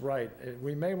April's right.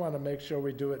 We may want to make sure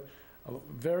we do it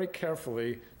very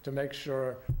carefully to make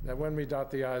sure that when we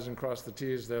dot the i's and cross the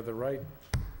t's, they're the right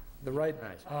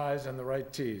i's and the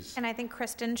right t's. And I think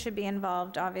Kristen should be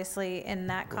involved, obviously, in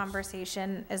that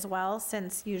conversation as well,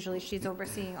 since usually she's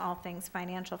overseeing all things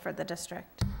financial for the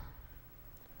district.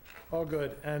 All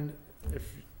good. And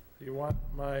if you want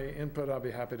my input, I'll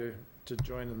be happy to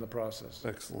join in the process.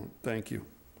 Excellent. Thank you.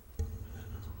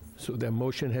 So that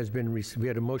motion has been, we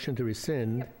had a motion to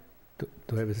rescind. Yep.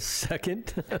 Do I have a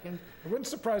second? It wouldn't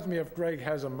surprise me if Greg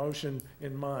has a motion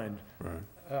in mind.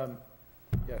 Right.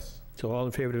 Yes. So all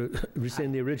in favor to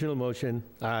rescind the original motion?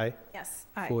 Aye. Yes.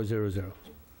 Aye. 400.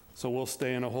 So we'll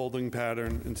stay in a holding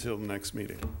pattern until the next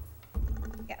meeting.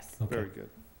 Yes. Okay. Very good.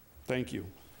 Thank you.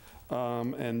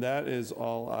 And that is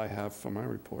all I have for my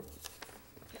report.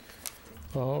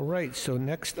 All right, so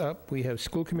next up, we have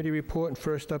school committee report, and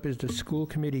first up is the school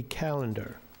committee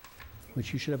calendar,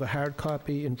 which you should have a hard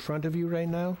copy in front of you right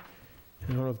now. I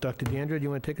don't know if Dr. DeAndre, do you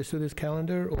want to take us through this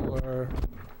calendar, or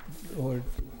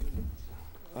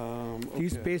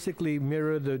these Okay. basically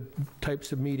mirror the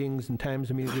types of meetings and times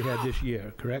of meetings we had this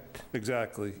year, correct?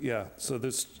 Exactly, yeah. So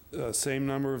this same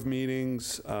number of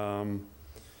meetings,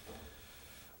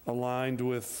 aligned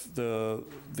with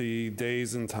the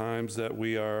days and times that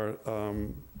we are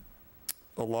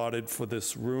allotted for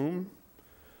this room.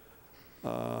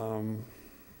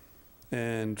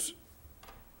 And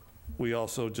we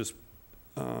also just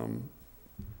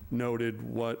noted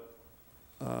what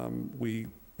we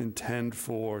intend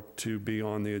for to be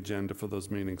on the agenda for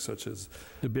those meetings, such as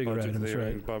The bigger budget items,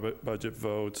 hearing, right? budget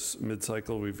votes,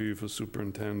 mid-cycle review for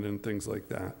superintendent, things like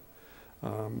that.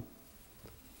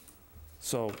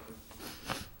 So,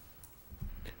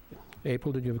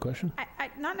 April, did you have a question?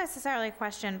 Not necessarily a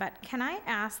question, but can I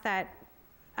ask that,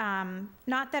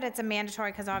 not that it's a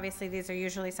mandatory, because obviously these are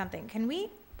usually something, can we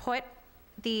put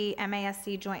the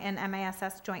MASC joint and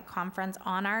MASS joint conference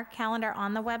on our calendar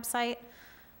on the website?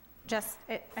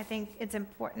 I think it's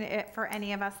important for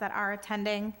any of us that are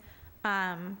attending,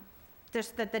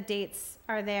 just that the dates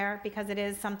are there, because it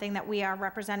is something that we are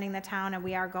representing the town and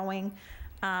we are going,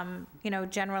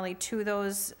 generally to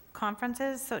those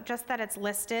conferences. So just that it's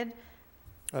listed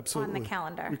absolutely. on the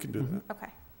calendar. We can do that.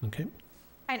 Okay. Okay.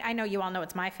 I know you all know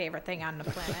it's my favorite thing on the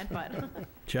planet, but.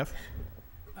 Jeff?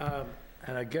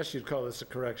 And I guess you'd call this a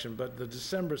correction, but the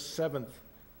December 7th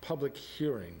public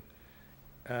hearing,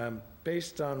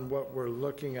 based on what we're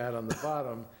looking at on the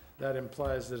bottom, that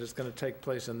implies that it's going to take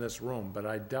place in this room, but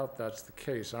I doubt that's the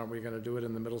case. Aren't we going to do it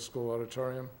in the middle school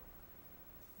auditorium?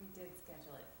 We did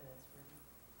schedule it for this room.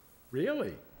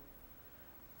 Really?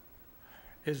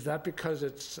 Is that because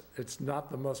it's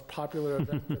not the most popular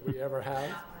event that we ever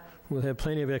have? We'll have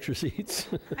plenty of extra seats.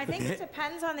 I think it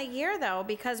depends on the year, though,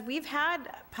 because we've had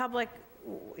public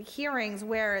hearings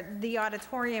where the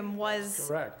auditorium was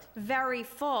Correct. very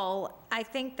full. I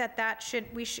think that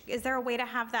is there a way to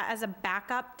have that as a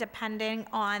backup depending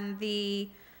on the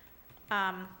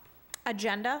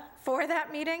agenda for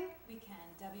that meeting? We can.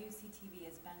 WCTV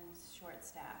has been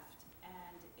short-staffed,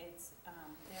 and it's,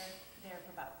 they're there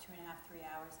for about 2.5, 3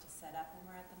 hours to set up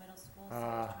when we're at the middle school, so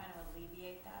we're trying to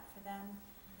alleviate that for them.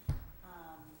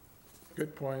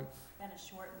 Good point. Been a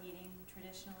short meeting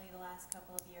traditionally the last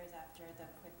couple of years. After the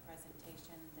quick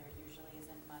presentation, there usually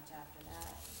isn't much after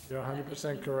that. You're But if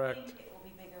 100% we correct. think it will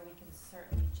be bigger, we can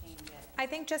certainly change it. I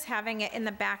think just having it in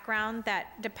the background,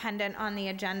 that dependent on the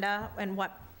agenda and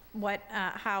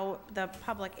how the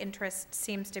public interest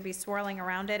seems to be swirling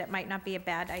around it, it might not be a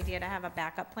bad idea to have a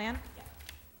backup plan.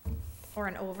 Yeah. Or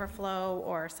an overflow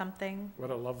or something.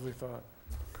 What a lovely thought.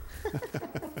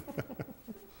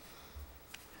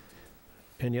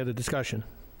 Any other discussion?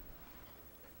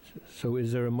 So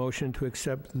is there a motion to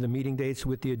accept the meeting dates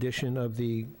with the addition of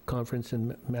the conference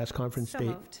and mass conference So date?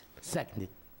 moved. Seconded.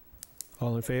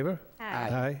 All in favor? Aye.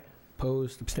 Aye.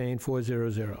 Opposed, abstained,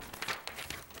 400.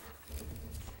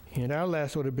 And our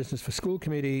last order of business for school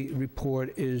committee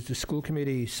report is the school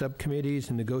committee subcommittees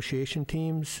and negotiation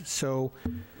teams. So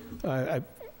I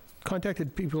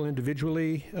contacted people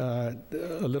individually a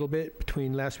little bit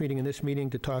between last meeting and this meeting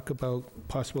to talk about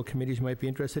possible committees you might be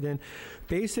interested in.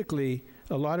 Basically,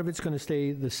 a lot of it's going to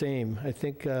stay the same. I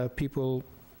think people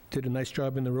did a nice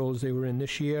job in the roles they were in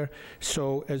this year.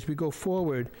 So as we go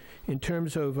forward, in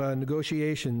terms of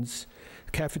negotiations,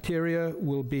 cafeteria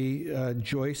will be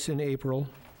Joyce and April.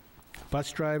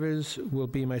 Bus drivers will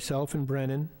be myself and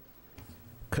Brennan.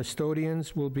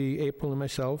 Custodians will be April and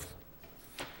myself.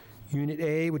 Unit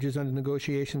A, which is under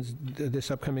negotiations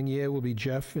this upcoming year, will be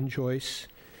Jeff and Joyce.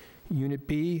 Unit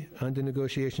B, under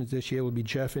negotiations this year, will be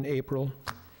Jeff and April.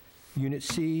 Unit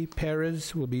C,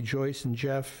 Perez, will be Joyce and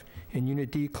Jeff. And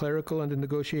Unit D, clerical, under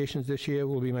negotiations this year,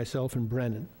 will be myself and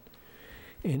Brennan.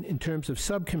 In terms of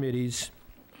subcommittees,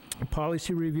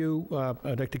 policy review,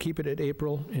 I'd like to keep it at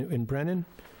April and Brennan.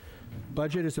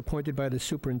 Budget is appointed by the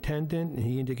superintendent, and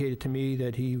he indicated to me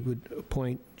that he would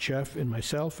appoint Jeff and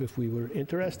myself if we were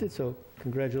interested, so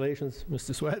congratulations,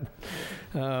 Mr. Sweat.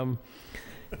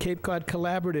 Cape Cod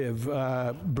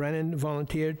Collaborative, Brennan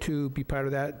volunteered to be part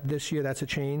of that this year. That's a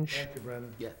change. Thank you,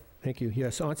 Brendan. Yeah. Thank you.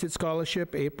 Yes, onset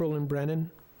scholarship, April and Brennan.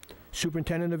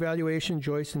 Superintendent evaluation,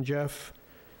 Joyce and Jeff.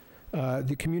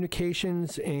 The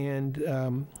communications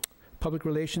and public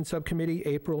relations subcommittee,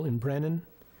 April and Brennan.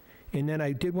 And then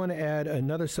I did want to add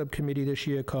another subcommittee this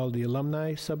year called the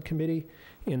Alumni Subcommittee.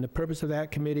 And the purpose of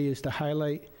that committee is to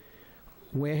highlight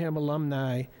Wareham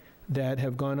alumni that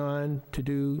have gone on to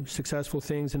do successful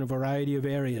things in a variety of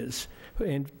areas,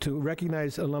 and to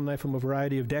recognize alumni from a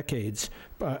variety of decades.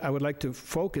 I would like to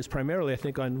focus primarily, I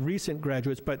think, on recent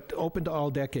graduates, but open to all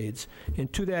decades.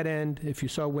 And to that end, if you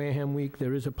saw Wareham Week,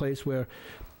 there is a place where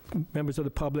members of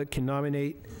the public can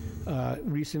nominate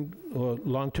recent or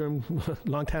long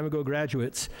time ago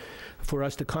graduates for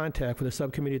us to contact, for the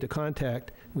subcommittee to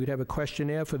contact. We'd have a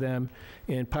questionnaire for them,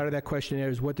 and part of that questionnaire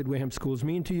is, what did Wareham schools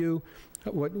mean to you?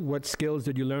 What skills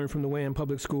did you learn from the Wareham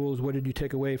Public Schools? What did you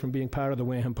take away from being part of the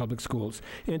Wareham Public Schools?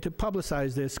 And to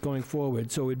publicize this going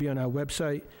forward, so it'd be on our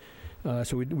website.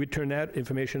 So we'd turn that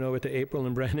information over to April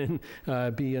and Brennan,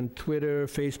 be on Twitter,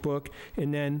 Facebook,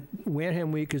 and then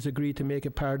Wareham Week has agreed to make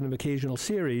it part of an occasional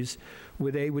series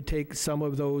where they would take some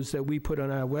of those that we put on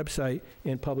our website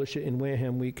and publish it in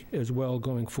Wareham Week as well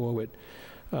going forward.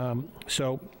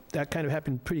 So that kind of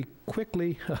happened pretty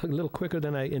quickly, a little quicker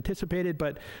than I anticipated,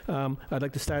 but I'd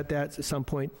like to start that at some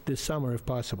point this summer if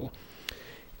possible.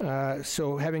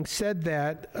 So having said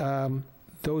that,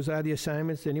 those are the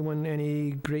assignments. Anyone,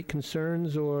 any great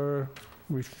concerns or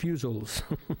refusals?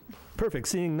 Perfect,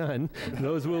 seeing none.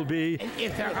 Those will be...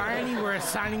 If there are any, we're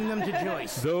assigning them to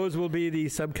Joyce. Those will be the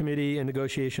subcommittee and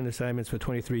negotiation assignments for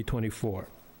 23-24.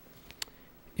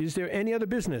 Is there any other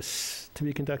business to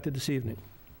be conducted this evening?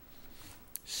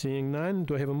 Seeing none,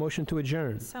 do I have a motion to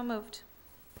adjourn? So moved.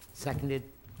 Seconded.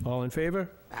 All in favor?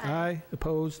 Aye.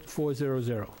 Opposed?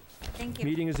 400. Thank you.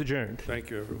 Meeting is adjourned.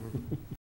 Thank you, everyone.